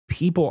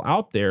people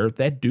out there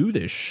that do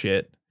this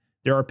shit.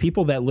 There are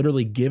people that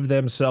literally give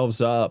themselves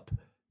up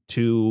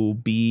to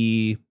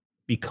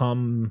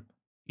become,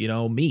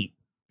 meat,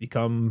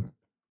 become,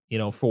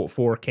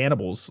 for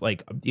cannibals,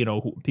 like,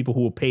 people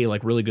who will pay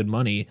like really good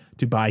money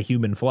to buy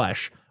human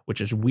flesh,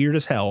 which is weird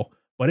as hell,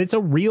 but it's a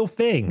real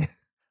thing.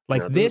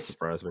 Like, this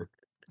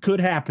could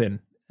happen.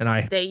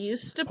 And they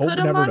used to put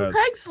them on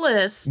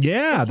Craigslist.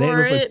 Yeah. Before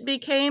it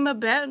became a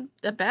bad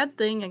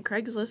thing. And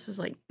Craigslist is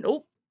like,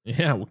 nope.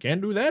 Yeah. We can't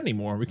do that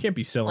anymore. We can't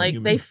be selling like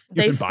human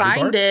they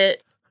find parts.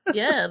 It.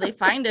 Yeah. They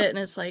find it and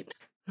it's like,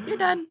 you're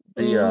done.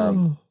 This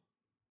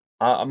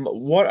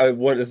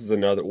is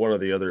another one of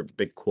the other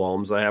big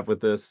qualms I have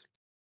with this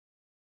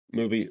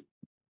movie.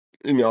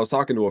 I was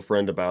talking to a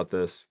friend about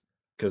this,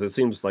 because it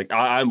seems like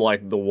I'm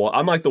like the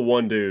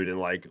one dude in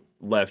like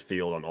left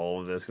field on all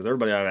of this, because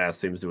everybody I've asked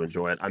seems to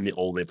enjoy it. I'm the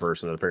only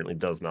person that apparently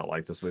does not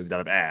like this movie that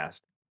I've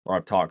asked or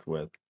I've talked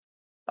with.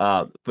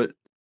 But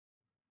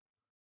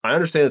I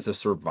understand it's a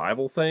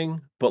survival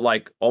thing, but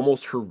like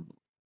almost her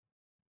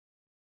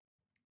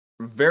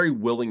very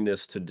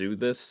willingness to do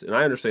this, and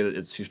I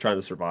understand she's trying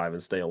to survive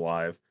and stay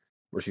alive,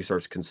 where she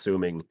starts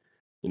consuming,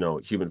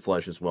 human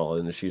flesh as well,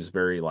 and she's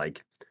very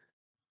like,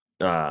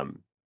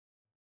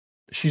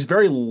 she's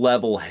very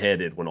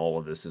level-headed when all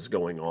of this is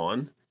going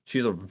on.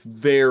 She's a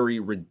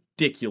very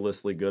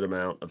ridiculously good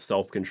amount of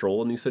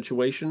self-control in these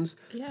situations.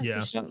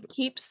 Yeah.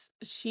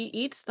 She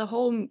eats the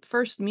whole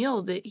first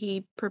meal that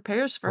he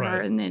prepares for her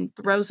and then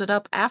throws it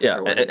up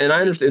afterwards. Yeah, and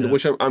I understand,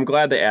 which I'm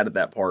glad they added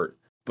that part,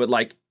 but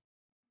like,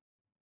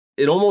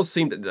 it almost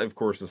seemed that, of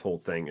course, this whole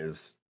thing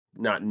is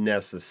not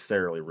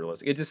necessarily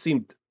realistic. It just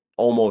seemed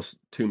almost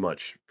too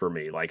much for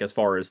me, like, as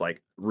far as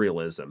like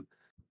realism.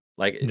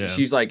 Like,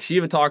 she's like, she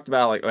even talked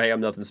about like, oh, hey,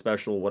 I'm nothing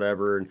special,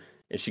 whatever, and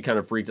she kind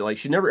of freaked out. Like,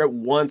 she never at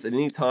once at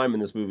any time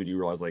in this movie do you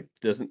realize like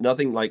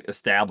nothing like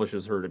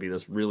establishes her to be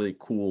this really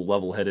cool,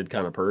 level-headed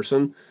kind of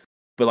person.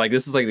 But like,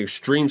 this is like an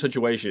extreme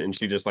situation, and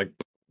she just like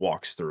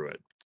walks through it.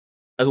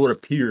 That's what it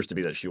appears to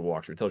be that she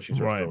walks through until she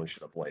starts throwing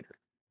shit up later.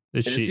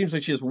 It seems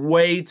like she has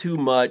way too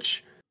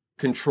much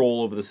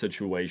control over the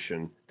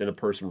situation than a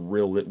person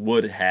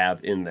would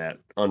have in that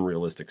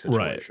unrealistic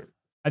situation. Right.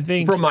 I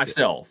think from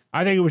myself,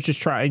 I think it was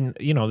just trying,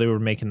 they were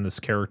making this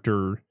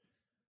character,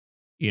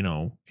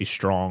 a very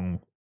strong,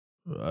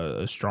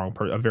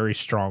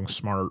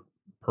 smart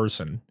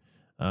person.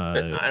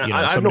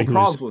 I have no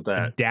problems with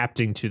that.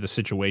 Adapting to the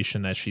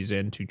situation that she's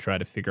in to try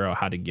to figure out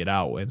how to get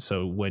out. And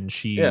so when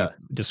she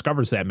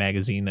discovers that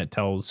magazine that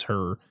tells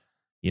her,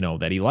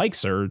 that he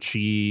likes her, she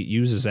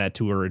uses that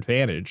to her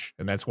advantage.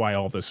 And that's why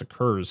all this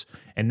occurs.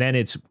 And then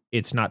it's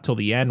not till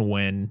the end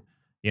when,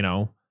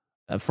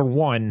 for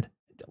one,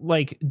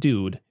 like,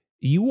 dude,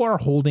 you are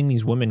holding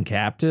these women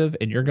captive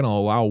and you're going to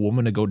allow a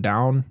woman to go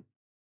down,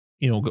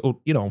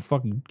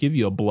 fucking give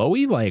you a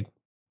blowy. Like,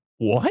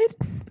 what?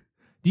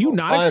 Do you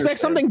not expect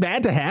something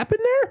bad to happen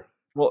there?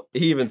 Well,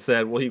 he even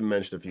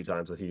mentioned a few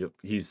times that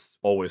he's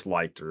always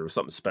liked her. There was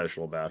something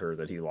special about her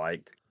that he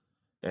liked.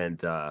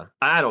 And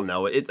I don't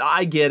know.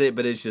 I get it,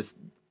 but it's just,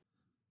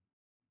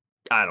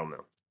 I don't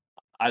know.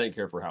 I didn't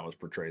care for how it was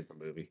portrayed in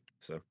the movie.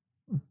 So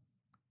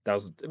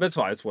that's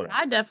fine. It's whatever.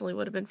 I definitely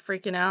would have been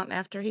freaking out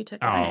after he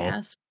took my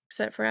ass,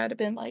 except for I'd have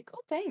been like,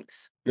 oh,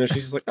 thanks. She's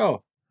just like,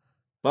 oh,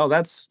 well,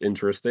 that's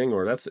interesting,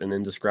 or that's an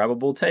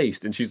indescribable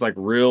taste. And she's like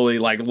really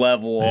like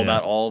level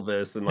about all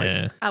this. And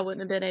like, I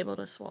wouldn't have been able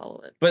to swallow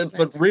it.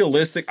 But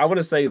realistic, I want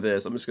to say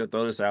this. I'm just going to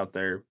throw this out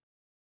there.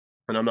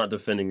 And I'm not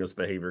defending this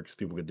behavior because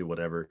people could do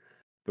whatever.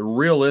 But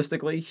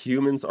realistically,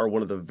 humans are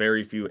one of the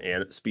very few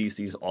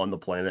species on the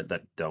planet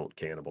that don't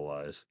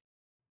cannibalize.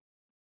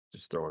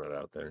 Just throwing it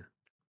out there.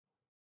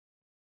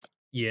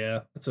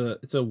 Yeah, it's a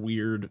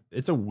weird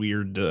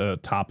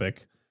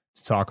topic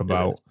to talk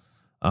about.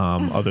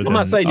 Other than, I'm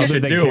not saying you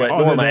should do it,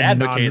 nor am I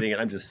advocating it.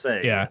 I'm just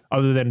saying. Yeah,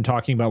 other than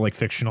talking about like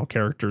fictional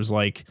characters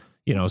like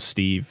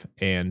Steve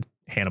and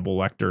Hannibal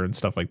Lecter and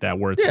stuff like that,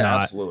 where it's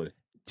not absolutely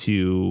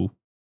to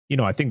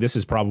I think this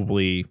is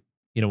probably.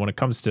 When it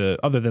comes to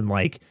other than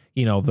like,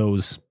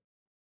 those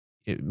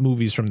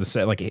movies from the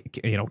set, like,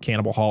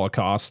 Cannibal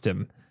Holocaust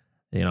and,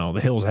 The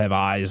Hills Have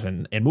Eyes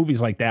and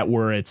movies like that,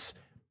 where it's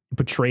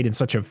portrayed in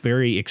such a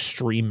very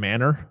extreme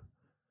manner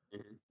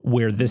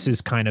where this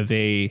is kind of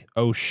a,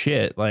 oh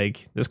shit,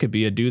 like this could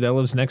be a dude that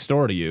lives next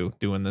door to you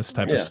doing this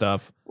type of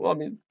stuff. Well, I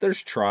mean,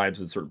 there's tribes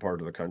in certain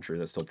parts of the country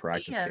that still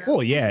practice cannibalism.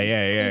 Well,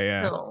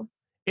 yeah.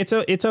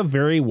 It's a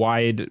very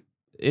wide,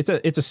 it's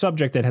a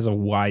subject that has a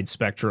wide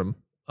spectrum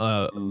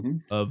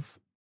of,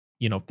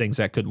 you know, things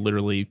that could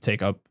literally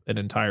take up an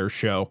entire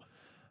show.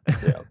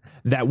 Yeah.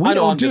 That we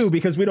don't do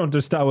because we don't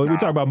just we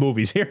talk about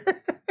movies here.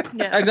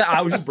 Yeah, exactly.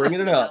 I was just bringing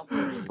it up.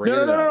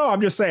 No.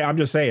 I'm just saying.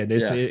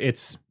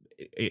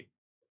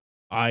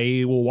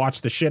 I will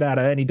watch the shit out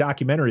of any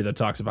documentary that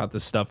talks about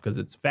this stuff because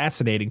it's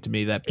fascinating to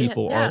me that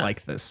people are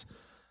like this.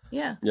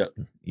 Yeah.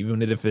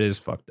 Even if it is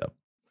fucked up.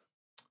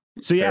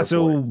 So yeah,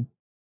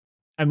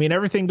 I mean,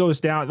 everything goes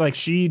down. Like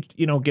she,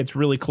 you know, gets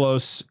really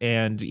close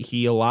and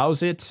he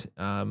allows it.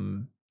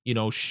 You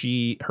know,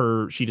 she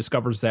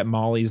discovers that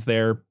Molly's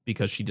there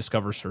because she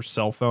discovers her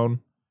cell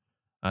phone.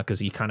 Because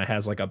he kind of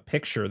has like a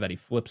picture that he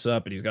flips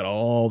up and he's got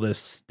all this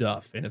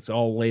stuff and it's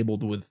all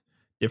labeled with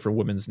different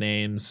women's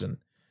names and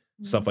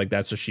stuff like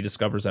that. So she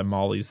discovers that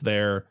Molly's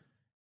there.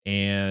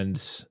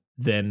 And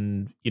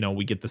then, you know,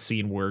 we get the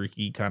scene where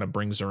he kind of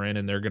brings her in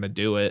and they're going to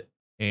do it.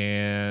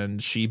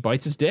 And she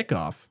bites his dick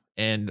off.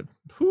 And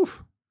whew.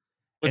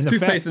 It's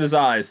toothpaste in his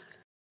eyes.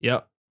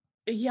 Yep.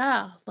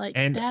 Yeah. Like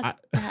and that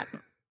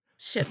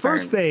shit. The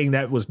first thing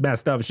that was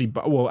messed up,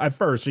 at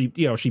first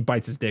she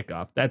bites his dick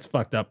off. That's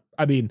fucked up.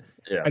 I mean,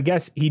 I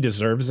guess he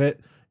deserves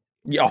it.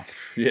 Yeah.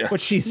 But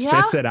she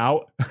spits it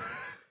out.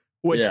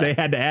 Which they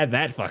had to add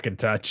that fucking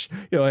touch.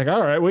 You're like,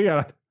 all right,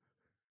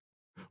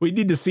 we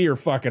need to see her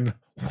fucking.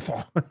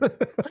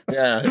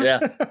 Yeah.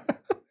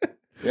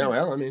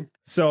 Well, I mean,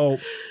 so,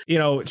 you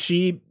know,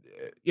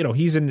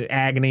 he's in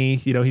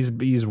agony, you know,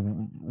 he's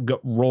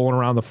rolling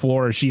around the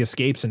floor and she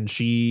escapes and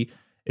she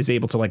is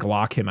able to like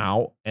lock him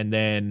out and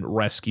then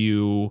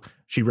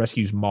she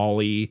rescues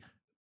Molly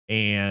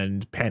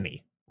and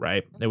Penny,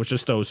 right? It was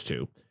just those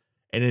two.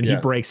 And then he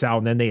breaks out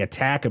and then they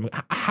attack him.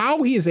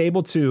 How he is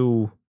able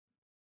to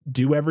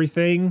do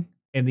everything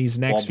in these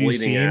next few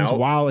scenes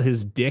while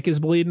his dick is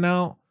bleeding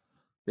out.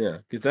 Yeah,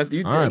 because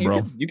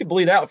you can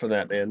bleed out from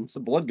that, man.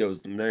 Some blood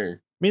goes in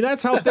there. I mean,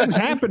 that's how things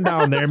happen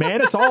down there,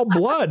 man. It's all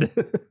blood.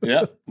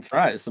 Yeah, that's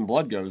right. Some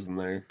blood goes in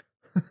there.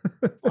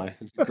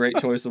 It's a great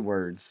choice of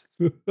words.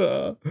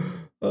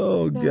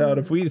 Oh God!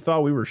 If we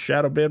thought we were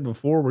shadow banned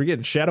before, we're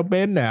getting shadow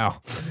banned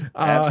now.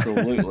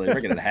 Absolutely,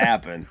 we're gonna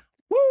happen.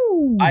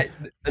 Woo!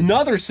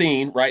 Another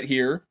scene right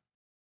here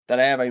that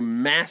I have a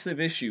massive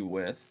issue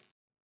with,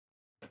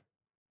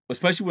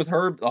 especially with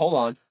her. Hold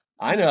on,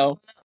 I know.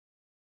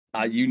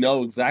 You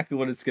know exactly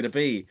what it's gonna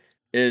be.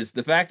 Is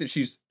the fact that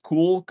she's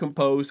cool,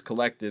 composed,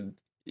 collected,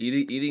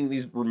 eating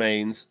these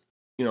remains,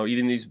 you know,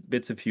 eating these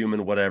bits of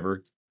human,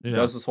 whatever.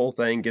 Does this whole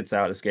thing, gets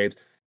out, escapes,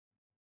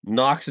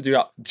 knocks the dude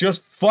out.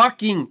 Just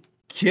fucking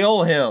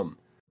kill him.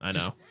 I know.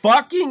 Just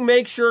fucking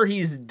make sure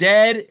he's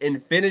dead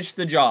and finish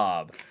the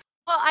job.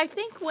 Well, I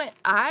think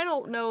I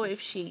don't know if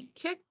she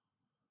kicked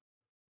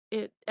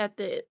it at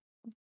the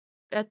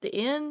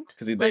end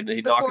because he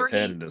knocked his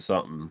head into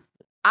something.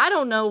 I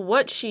don't know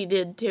what she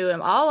did to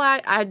him.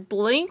 I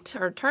blinked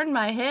or turned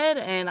my head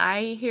and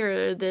I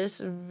hear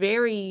this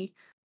very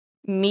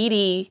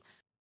meaty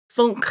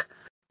thunk.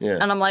 Yeah.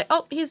 And I'm like,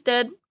 oh, he's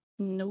dead.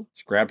 Nope.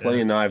 Just grab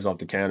plenty of knives off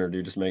the counter,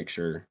 dude. Just make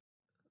sure.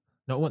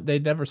 No one. They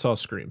never saw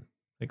Scream.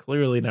 They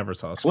clearly never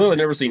saw Scream. Clearly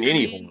never seen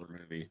any horror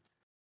movie.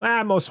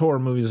 Most horror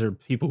movies are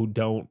people who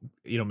don't,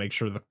 you know, make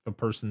sure the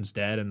person's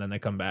dead and then they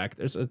come back.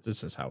 This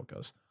is how it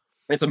goes.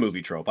 It's a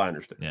movie trope. I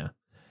understand. Yeah.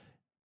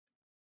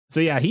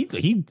 So yeah, he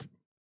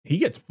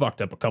gets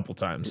fucked up a couple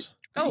times.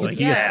 Oh, like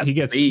he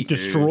gets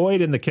destroyed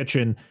in the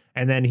kitchen,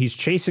 and then he's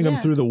chasing him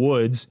through the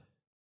woods.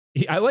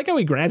 I like how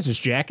he grabs his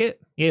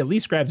jacket. He at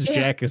least grabs his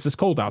jacket because it's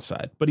cold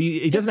outside, but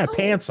he doesn't have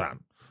pants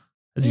on.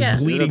 As he's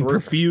bleeding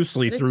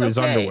profusely through his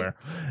underwear.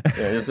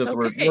 Yeah, he doesn't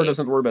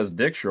worry about his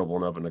dick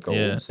shriveling up in the cold.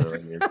 Yeah. So,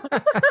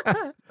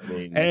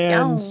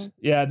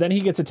 then he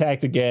gets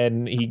attacked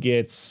again. He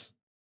gets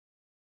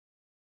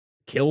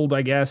killed,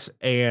 I guess,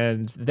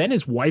 and then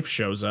his wife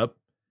shows up.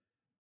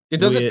 It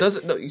doesn't.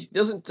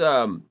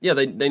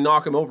 They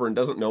knock him over and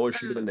doesn't Noah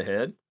shoot him in the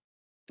head.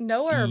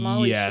 Noah or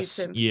Molly shoots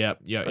him. Yeah,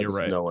 you're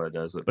right. Noah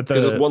does it. But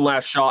because there's one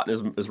last shot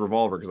in his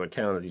revolver, because I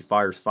counted, he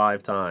fires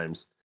 5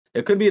 times.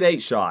 It could be an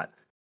 8 shot,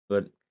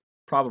 but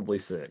probably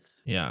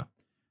 6. Yeah.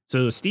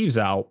 So Steve's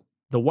out.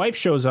 The wife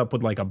shows up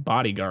with like a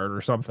bodyguard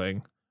or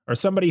something, or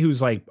somebody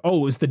who's like,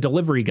 oh, it was the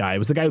delivery guy. It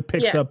was the guy who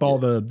picks up all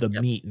the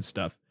meat and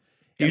stuff.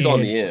 He's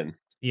on the end.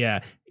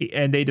 Yeah,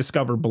 and they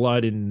discover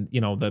blood and,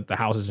 you know, the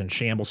house is in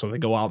shambles, so they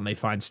go out and they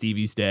find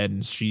Stevie's dead,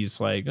 and she's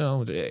like,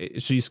 oh,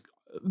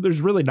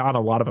 there's really not a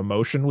lot of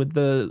emotion with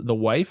the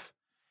wife.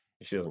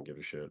 She doesn't give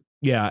a shit.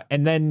 Yeah,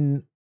 and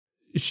then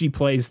she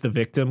plays the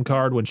victim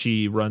card when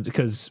she runs,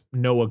 because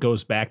Noah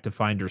goes back to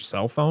find her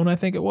cell phone, I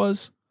think it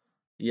was.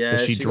 Yeah,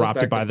 she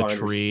dropped it by the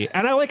tree.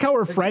 And I like how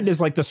her friend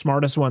is like the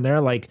smartest one there,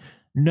 like,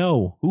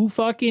 no, who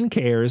fucking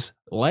cares?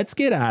 Let's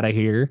get out of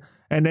here.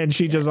 And then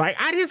she just like,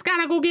 I just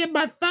gotta go get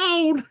my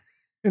phone.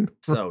 And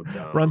So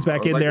dumb. runs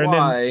back in there,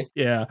 why?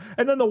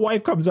 and then the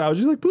wife comes out.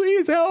 She's like,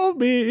 "Please help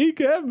me!" He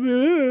kept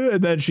me.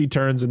 And then she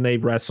turns and they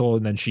wrestle,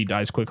 and then she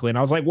dies quickly. And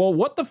I was like, "Well,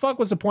 what the fuck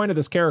was the point of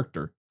this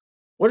character?"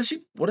 What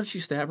did she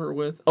stab her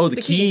with? Oh,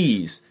 the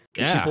keys.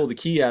 Yeah. She pulled the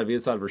key out of the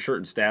inside of her shirt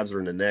and stabs her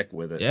in the neck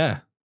with it. Yeah.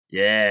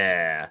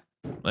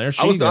 There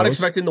she I was not goes.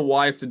 expecting the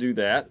wife to do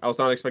that. I was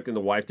not expecting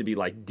the wife to be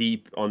like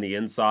deep on the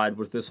inside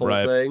with this whole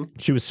thing.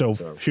 She was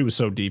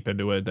so deep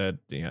into it that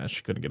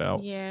she couldn't get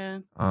out. Yeah.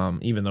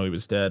 Even though he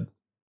was dead.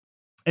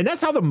 And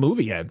that's how the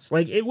movie ends.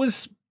 Like it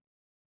was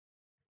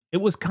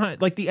kind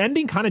of like the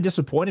ending kind of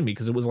disappointed me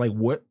because it was like,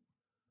 what?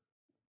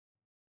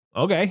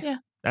 Okay. Yeah.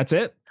 That's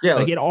it. Yeah.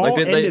 Like it all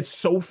ended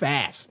so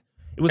fast.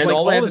 It was like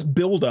all this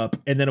build up,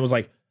 and then it was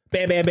like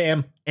bam, bam,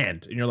 bam,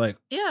 end. And you're like,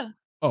 yeah.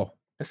 Oh.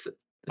 This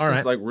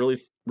is like really,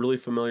 really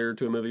familiar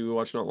to a movie we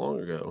watched not long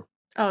ago.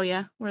 Oh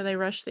yeah, where they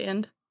rush the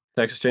end.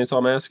 Texas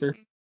Chainsaw Massacre.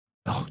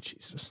 Oh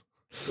Jesus.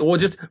 Well,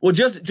 just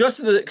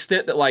to the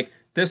extent that like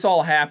this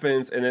all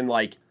happens, and then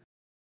like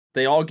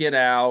they all get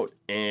out,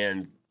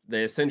 and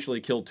they essentially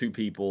kill 2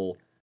 people,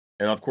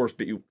 and of course,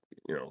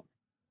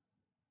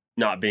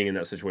 not being in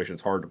that situation,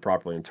 it's hard to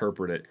properly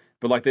interpret it.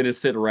 But like they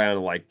just sit around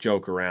and like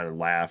joke around and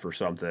laugh or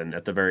something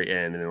at the very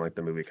end, and then like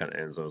the movie kind of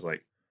ends. I was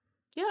like,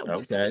 yeah,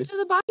 okay. To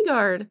the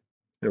bodyguard.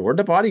 Where'd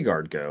the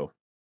bodyguard go?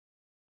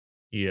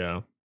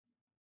 Yeah.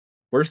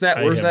 Where's that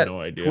no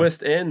idea.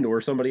 twist end where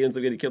somebody ends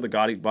up getting killed?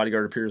 The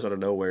bodyguard appears out of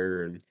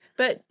nowhere,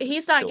 but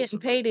he's not getting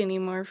paid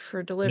anymore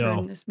for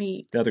delivering this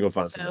meat. They have to go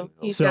find something else.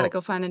 He's got to go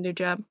find a new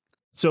job.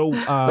 So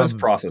let's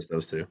process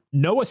those 2.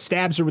 Noah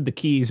stabs her with the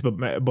keys,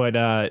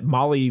 but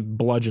Molly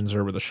bludgeons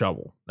her with a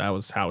shovel. That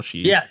was how she.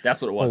 Yeah,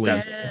 that's what it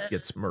was.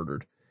 Gets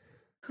murdered.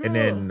 And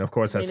then, of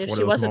course, that's one of those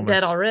moments. She wasn't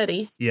dead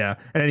already. Yeah,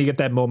 and then you get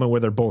that moment where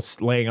they're both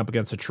laying up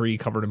against a tree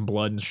covered in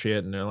blood and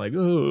shit, and they're like,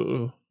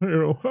 "Oh,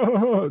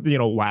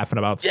 laughing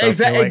about stuff."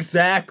 Yeah,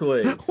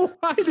 exactly.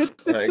 Why did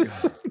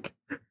this?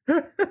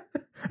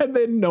 And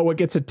then Noah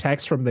gets a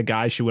text from the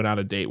guy she went on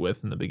a date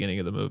with in the beginning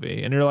of the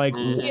movie, and you're like,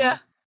 "Yeah,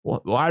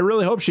 well, I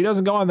really hope she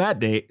doesn't go on that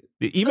date."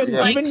 Even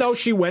though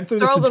she went through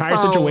this entire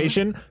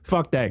situation,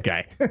 fuck that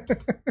guy.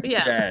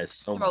 Yeah,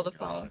 yes, throw the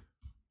phone.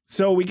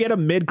 So we get a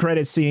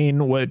mid-credit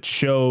scene which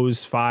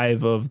shows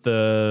 5 of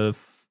the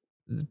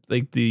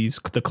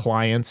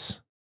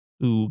clients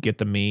who get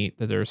the meat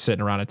that they're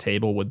sitting around a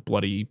table with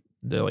bloody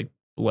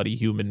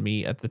human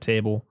meat at the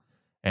table,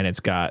 and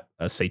it's got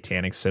a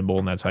satanic symbol,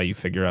 and that's how you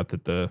figure out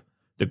that the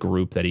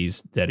group that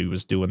he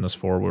was doing this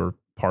for were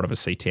part of a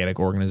satanic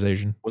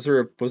organization. Was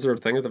there a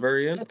thing at the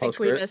very end? I think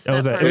we missed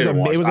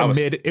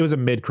that it was a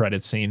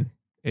mid-credit scene.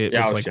 It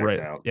was like right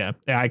out. Yeah,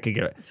 I could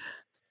get it.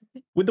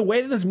 With the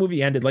way that this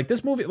movie ended, like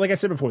this movie, like I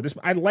said before,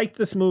 I liked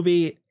this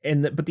movie,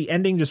 but the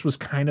ending just was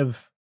kind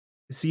of,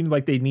 it seemed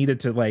like they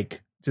needed to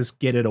like just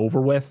get it over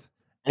with.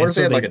 What if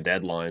they had like a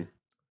deadline?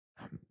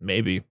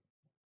 Maybe.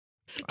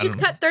 Just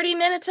cut 30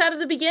 minutes out of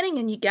the beginning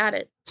and you got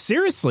it.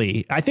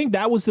 Seriously, I think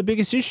that was the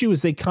biggest issue.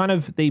 Is they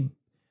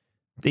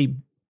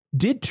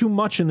did too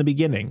much in the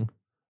beginning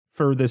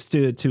for this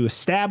to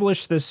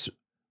establish this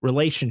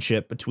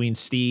relationship between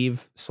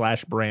Steve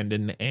 /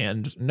 Brandon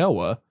and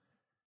Noah.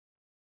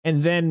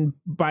 And then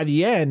by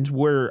the end,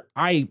 where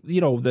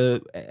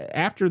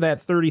after that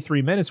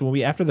 33 minutes,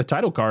 after the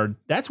title card,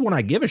 that's when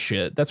I give a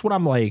shit. That's when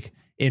I'm like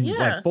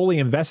like fully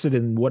invested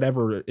in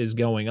whatever is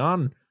going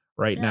on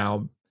right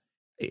now.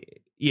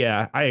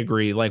 Yeah, I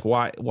agree. Like,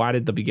 why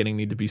did the beginning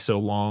need to be so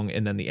long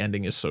and then the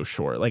ending is so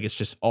short? Like, it's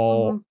just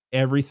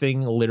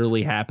everything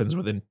literally happens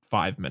within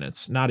 5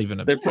 minutes. Not even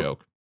a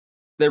joke.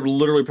 They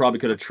literally probably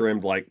could have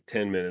trimmed like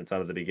 10 minutes out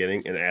of the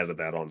beginning and added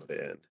that on to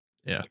the end.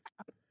 Yeah.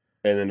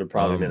 And then it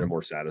probably made a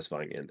more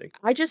satisfying ending.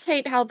 I just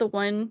hate how the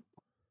one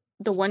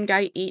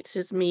guy eats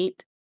his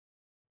meat,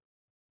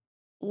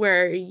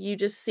 where you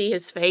just see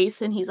his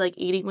face and he's like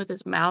eating with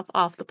his mouth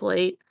off the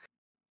plate.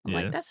 I'm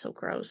like, that's so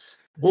gross.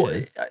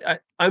 Well,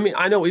 I mean,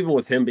 I know even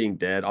with him being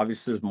dead,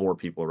 obviously there's more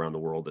people around the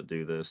world that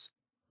do this.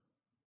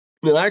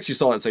 I mean, I actually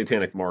saw that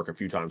satanic mark a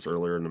few times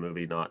earlier in the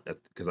movie, not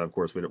because of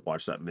course we didn't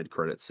watch that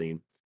mid-credit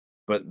scene.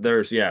 But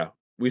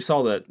we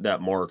saw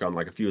that mark on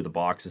like a few of the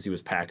boxes he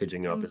was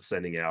packaging up and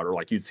sending out, or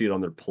like you'd see it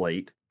on their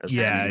plate.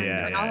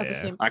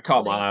 I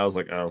caught my eye. I was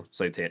like, oh,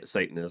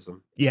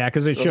 Satanism. Yeah,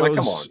 because it shows. Like,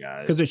 come on,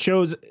 guys. Because it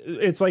shows.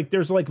 It's like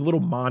there's like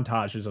little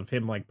montages of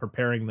him like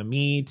preparing the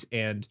meat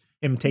and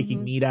him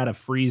taking meat out of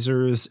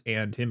freezers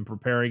and him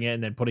preparing it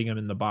and then putting them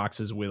in the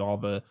boxes with all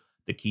the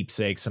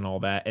keepsakes and all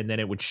that, and then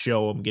it would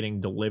show him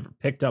getting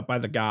picked up by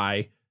the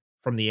guy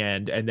from the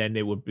end, and then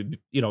it would be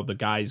the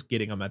guys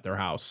getting them at their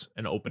house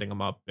and opening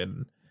them up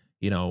and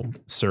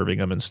serving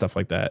them and stuff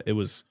like that. It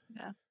was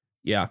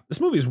this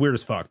movie is weird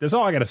as fuck. That's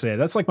all I gotta say.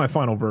 That's like my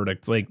final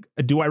verdict. Like,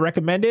 do I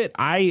recommend it?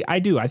 I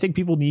do. I think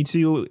people need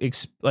to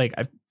I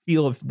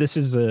feel if this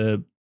is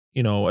a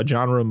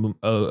genre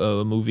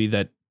a movie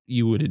that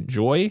you would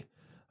enjoy,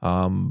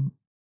 then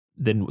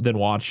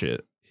watch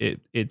it.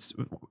 It's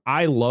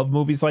I love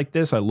movies like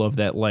this. I love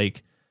that,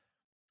 like,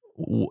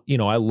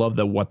 I love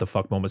the what the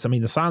fuck moments. I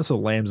mean, The Silence of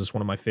the Lambs is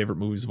one of my favorite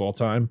movies of all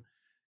time.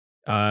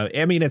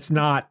 I mean, it's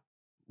not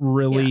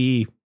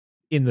really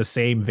in the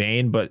same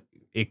vein, but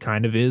it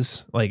kind of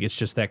is. Like, it's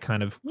just that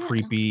kind of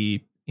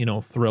creepy,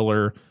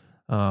 thriller.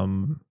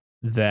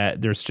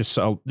 That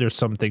there's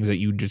some things that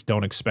you just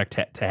don't expect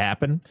to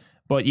happen.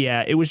 But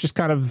yeah, it was just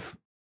kind of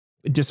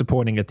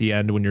disappointing at the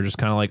end when you're just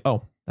kind of like,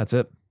 oh, that's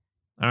it.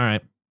 All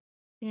right.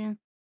 Yeah.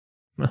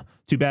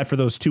 Too bad for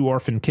those 2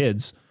 orphan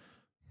kids.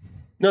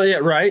 No, yeah,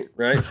 right.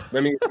 I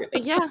mean,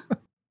 yeah.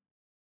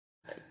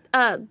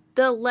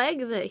 The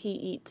leg that he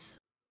eats,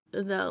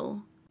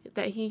 though,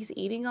 that he's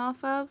eating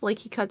off of, like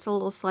he cuts a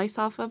little slice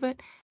off of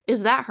it,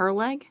 is that her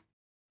leg?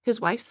 His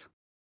wife's?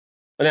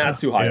 And that's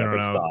too high up.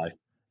 It's thigh.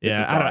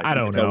 Yeah, I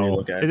don't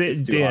know.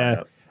 It's too high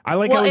up. I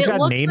like how he's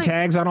got name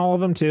tags on all of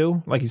them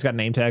too. Like he's got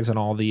name tags on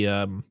all the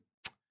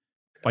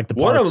like the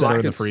parts that are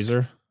in the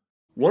freezer.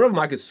 One of them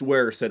I could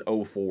swear said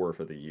 04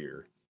 for the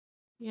year.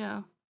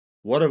 Yeah.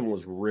 One of them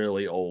was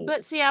really old.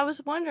 But see, I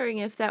was wondering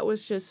if that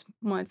was just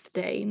month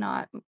day,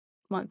 not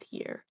month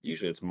year.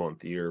 Usually it's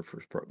month year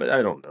but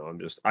I don't know.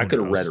 I could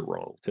have read it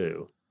wrong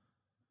too.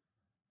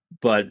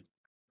 But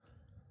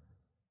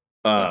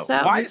why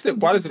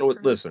does it always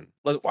listen?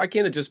 Why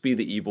can't it just be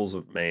the evils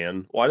of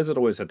man? Why does it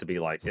always have to be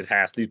like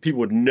these people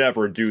would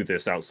never do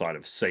this outside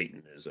of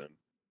Satanism?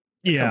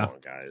 Yeah. Come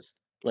on, guys.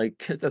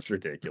 Like, that's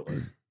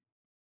ridiculous.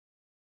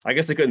 I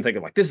guess they couldn't think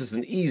of like this is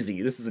an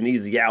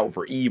easy out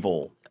for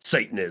evil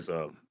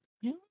Satanism.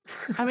 Yeah.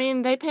 I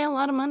mean, they pay a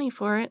lot of money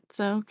for it.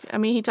 So I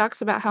mean, he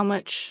talks about how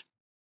much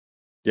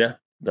how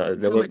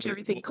much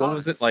everything costs. What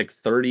was it, like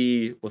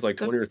 30 was like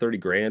 20 or 30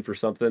 grand for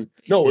something?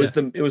 No, it was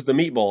the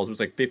meatballs. It was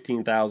like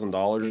 $15,000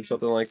 or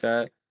something like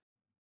that.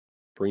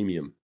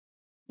 Premium.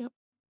 Yep.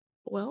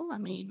 Well, I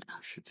mean,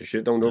 the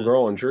shit don't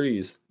grow on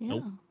trees. Yeah.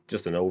 Nope.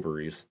 Just in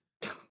ovaries.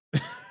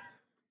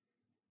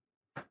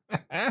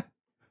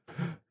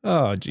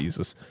 Oh,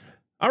 Jesus.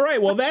 All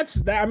right, well that's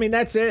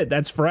it.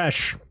 That's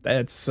fresh.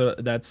 That's a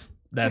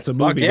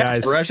movie,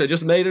 guys. Fresh. I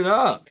just made it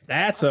up.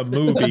 That's a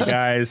movie,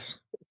 guys.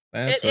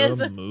 That's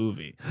a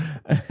movie.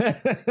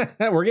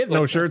 We're getting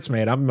no shirts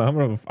made. I'm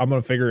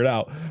gonna figure it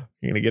out.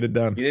 You're gonna get it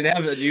done. You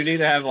need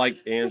to have like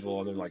Angela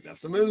and they're like,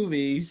 that's a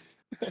movie.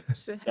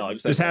 No,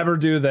 just have her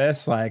do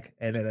this, like,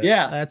 and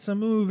that's a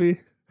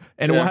movie.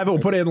 And we'll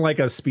put it in like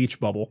a speech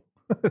bubble.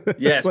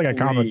 Yes, like a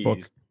comic book.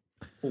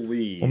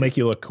 Please. We'll make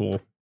you look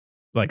cool.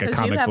 Like a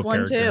comic book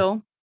character.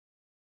 Too.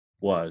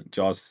 What?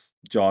 Jaws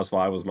 5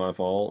 was my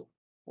fault?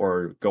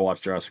 Or go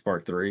watch Jurassic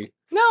Park 3?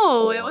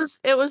 No, it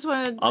was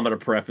when I'm gonna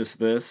preface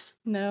this.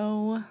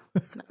 No.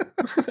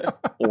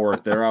 Or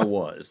there I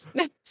was.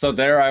 So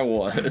there I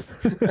was.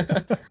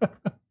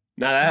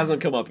 Now that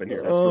hasn't come up in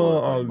here. That's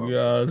oh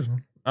God.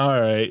 All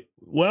right.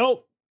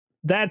 Well,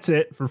 that's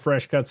it for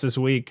Fresh Cuts this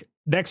week.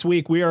 Next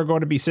week, we are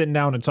going to be sitting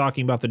down and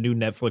talking about the new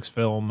Netflix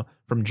film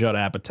from Judd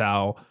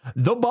Apatow,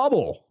 The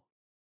Bubble.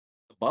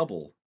 The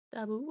Bubble.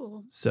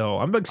 So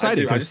I'm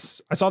excited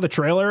because I saw the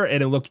trailer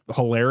and it looked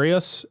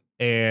hilarious.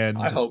 And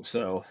I hope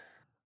so.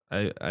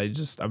 I'm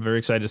very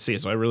excited to see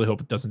it. So I really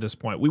hope it doesn't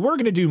disappoint. We were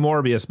going to do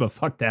Morbius, but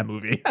fuck that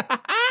movie.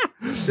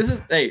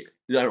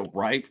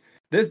 Right?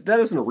 That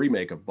isn't a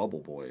remake of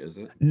Bubble Boy, is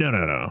it?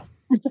 No.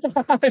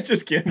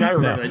 Just kidding. I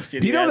remember that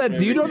shit. Do you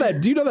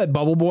know that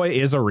Bubble Boy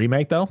is a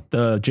remake though?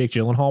 The Jake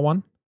Gyllenhaal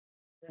one?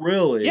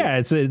 Really? Yeah,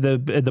 it's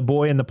the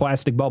boy in the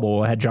plastic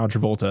bubble. It had John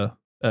Travolta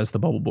as the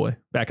Bubble Boy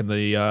back in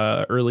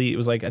the early. It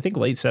was like I think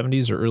late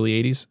 70s or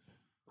early 80s.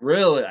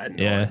 Really? I had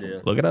no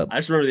idea. Look it up. I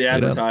just remember the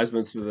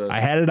advertisements for the. I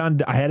had it on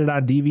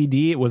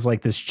DVD. It was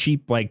like this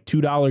cheap like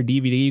 $2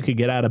 DVD you could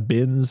get out of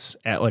bins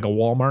at like a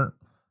Walmart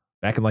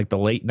back in like the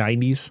late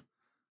 90s.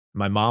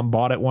 My mom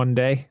bought it one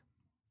day.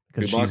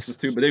 Dude,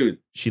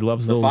 she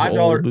loves those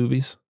old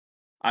movies.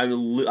 I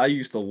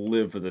used to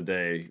live for the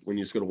day when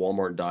you just go to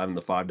Walmart and dive in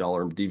the $5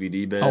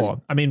 DVD bin.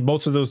 Oh, I mean,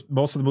 most of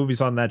the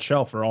movies on that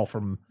shelf are all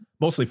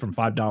mostly from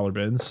 $5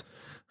 bins.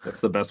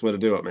 That's the best way to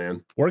do it,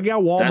 man. Working at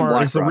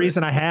Walmart is the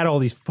reason I had all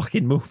these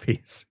fucking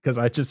movies because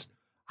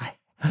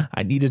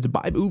I needed to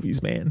buy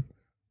movies, man.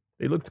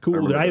 They looked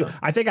cool.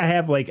 I think I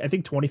have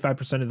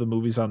 25% of the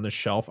movies on the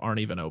shelf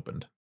aren't even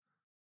opened.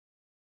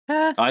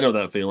 I know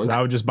that feeling.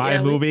 I would just buy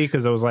a movie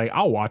because I was like,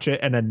 I'll watch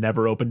it, and then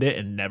never opened it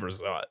and never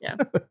saw it. Yeah,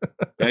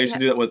 I used to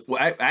do that with.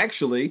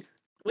 Actually,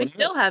 we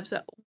still have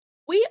some.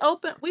 We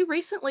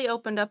recently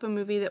opened up a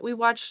movie that we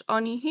watched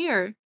on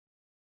here.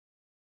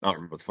 I don't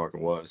remember what the fuck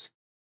it was.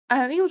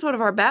 I think it was one of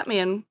our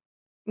Batman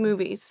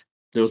movies.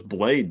 There was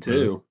Blade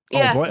too.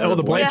 Yeah.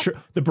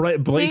 The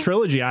Blade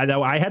trilogy.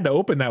 I had to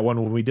open that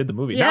one when we did the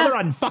movie. Yeah. Now they're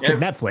on fucking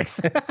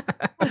Netflix.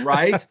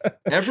 Right?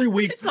 Every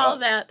week. I saw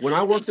that. When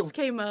I worked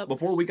came up.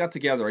 Before we got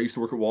together, I used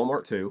to work at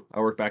Walmart too. I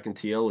worked back in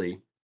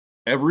TLE.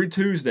 Every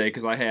Tuesday,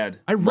 because I ran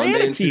a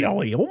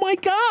TLE. Oh my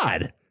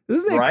God.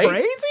 Isn't that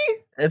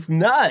crazy? It's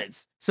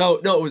nuts. So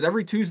no, it was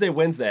every Tuesday,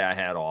 Wednesday I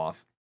had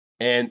off.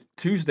 And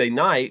Tuesday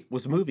night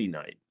was movie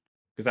night.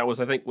 Because that was,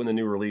 I think, when the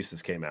new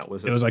releases came out. It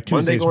was like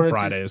Tuesdays and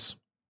Fridays.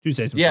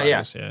 Tuesdays and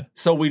Fridays, yeah.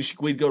 So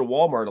we'd go to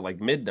Walmart at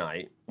like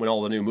midnight when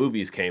all the new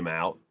movies came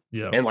out,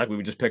 Yeah. And like we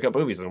would just pick up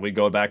movies and we'd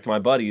go back to my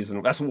buddies,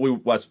 and that's what we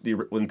watched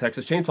when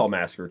Texas Chainsaw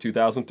Massacre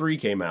 2003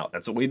 came out.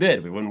 That's what we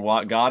did. We went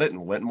and got it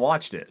and went and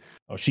watched it.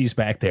 Oh, she's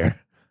back there.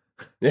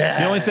 Yeah.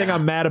 The only thing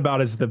I'm mad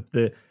about is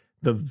the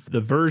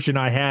version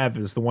I have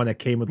is the one that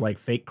came with like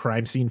fake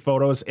crime scene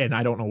photos, and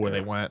I don't know where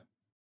they went.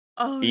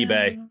 Oh,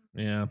 eBay. no.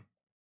 Yeah.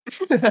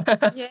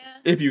 Yeah.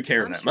 If you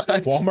care that much.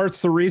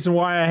 Walmart's the reason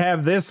why I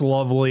have this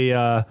lovely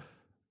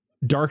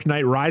Dark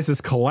Knight Rises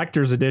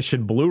Collector's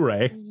Edition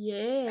Blu-ray.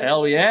 Yeah.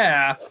 Hell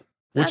yeah.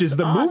 Which That's is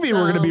the movie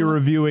we're going to be awesome.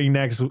 reviewing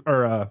next.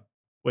 Or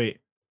wait,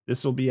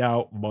 this will be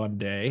out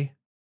Monday.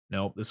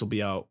 Nope, this will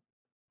be out.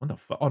 When the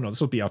fuck? Oh no, this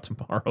will be out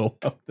tomorrow.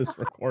 Of this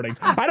recording.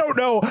 I don't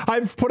know.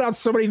 I've put out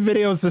so many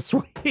videos this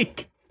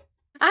week.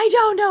 I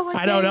don't know what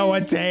I don't know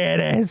what day it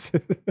is.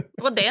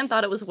 Well, Dan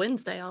thought it was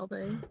Wednesday all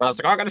day. I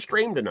was like, I got to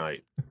stream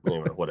tonight.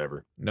 Anyway,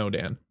 whatever. No,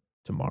 Dan.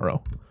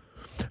 Tomorrow.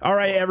 All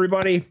right,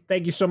 everybody.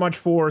 Thank you so much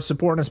for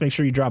supporting us. Make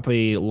sure you drop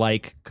a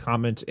like,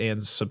 comment,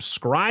 and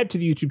subscribe to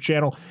the YouTube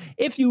channel.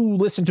 If you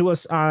listen to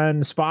us on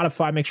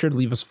Spotify, make sure to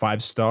leave us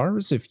 5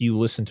 stars. If you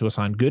listen to us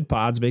on Good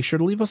Pods, make sure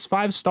to leave us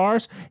 5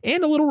 stars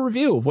and a little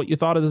review of what you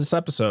thought of this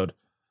episode.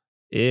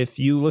 If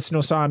you listen to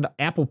us on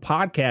Apple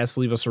Podcasts,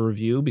 leave us a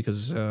review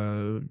because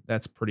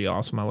that's pretty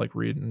awesome. I like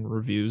reading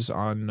reviews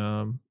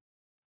on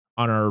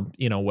our,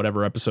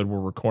 whatever episode we're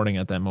recording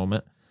at that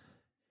moment.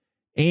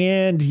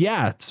 And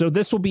yeah, so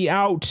this will be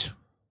out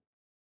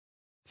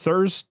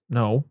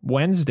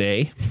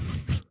Wednesday.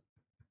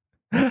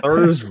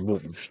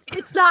 Thursday.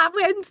 It's not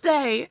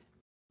Wednesday.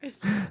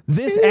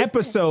 This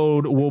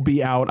episode will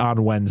be out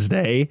on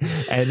Wednesday,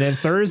 and then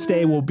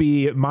Thursday will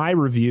be my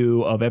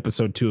review of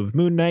episode 2 of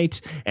Moon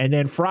Knight, and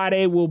then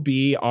Friday will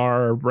be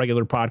our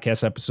regular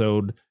podcast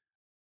episode,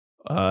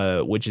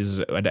 which is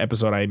an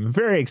episode I'm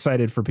very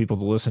excited for people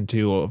to listen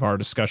to of our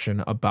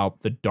discussion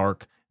about The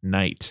Dark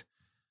Knight.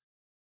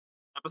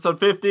 Episode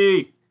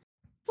 50.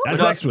 That's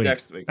next week.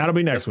 That'll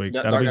be next week.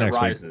 That'll be next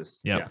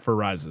Rises. week. Yeah, for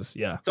Rises.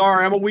 Yeah.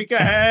 Sorry, I'm a week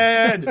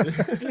ahead.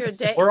 You're a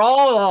day. We're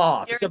all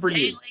off, You're except a for day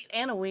you. late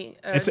and a week.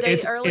 Or a day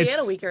early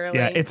and a week early.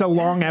 Yeah, it's a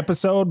long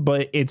episode,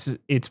 but it's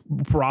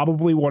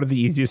probably one of the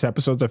easiest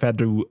episodes I've had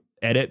to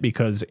edit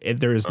because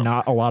there is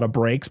not a lot of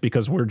breaks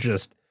because we're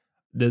just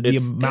the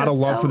amount of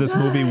love so for this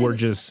movie. We're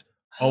just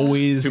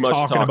always Too much to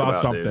talking talk about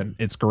about, something. dude.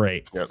 It's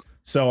great. Yep.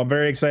 So I'm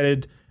very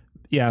excited.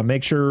 Yeah,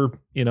 make sure,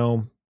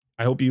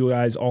 I hope you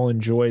guys all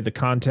enjoy the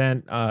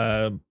content.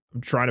 I'm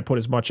trying to put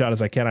as much out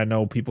as I can. I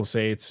know people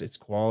say it's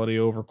quality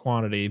over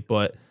quantity,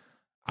 but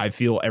I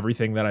feel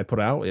everything that I put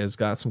out has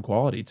got some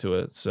quality to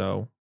it.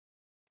 So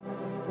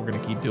we're going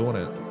to keep doing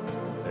it.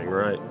 Dang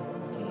right.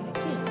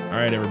 All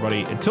right,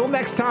 everybody. Until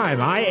next time,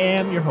 I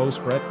am your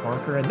host, Brett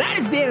Parker, and that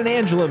is Dan and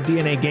Angela of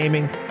DNA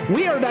Gaming.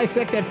 We are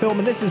Dissect That Film,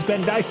 and this has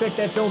been Dissect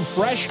That Film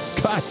Fresh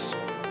Cuts.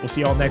 We'll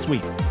see you all next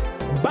week.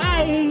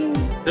 Bye.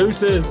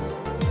 Deuces.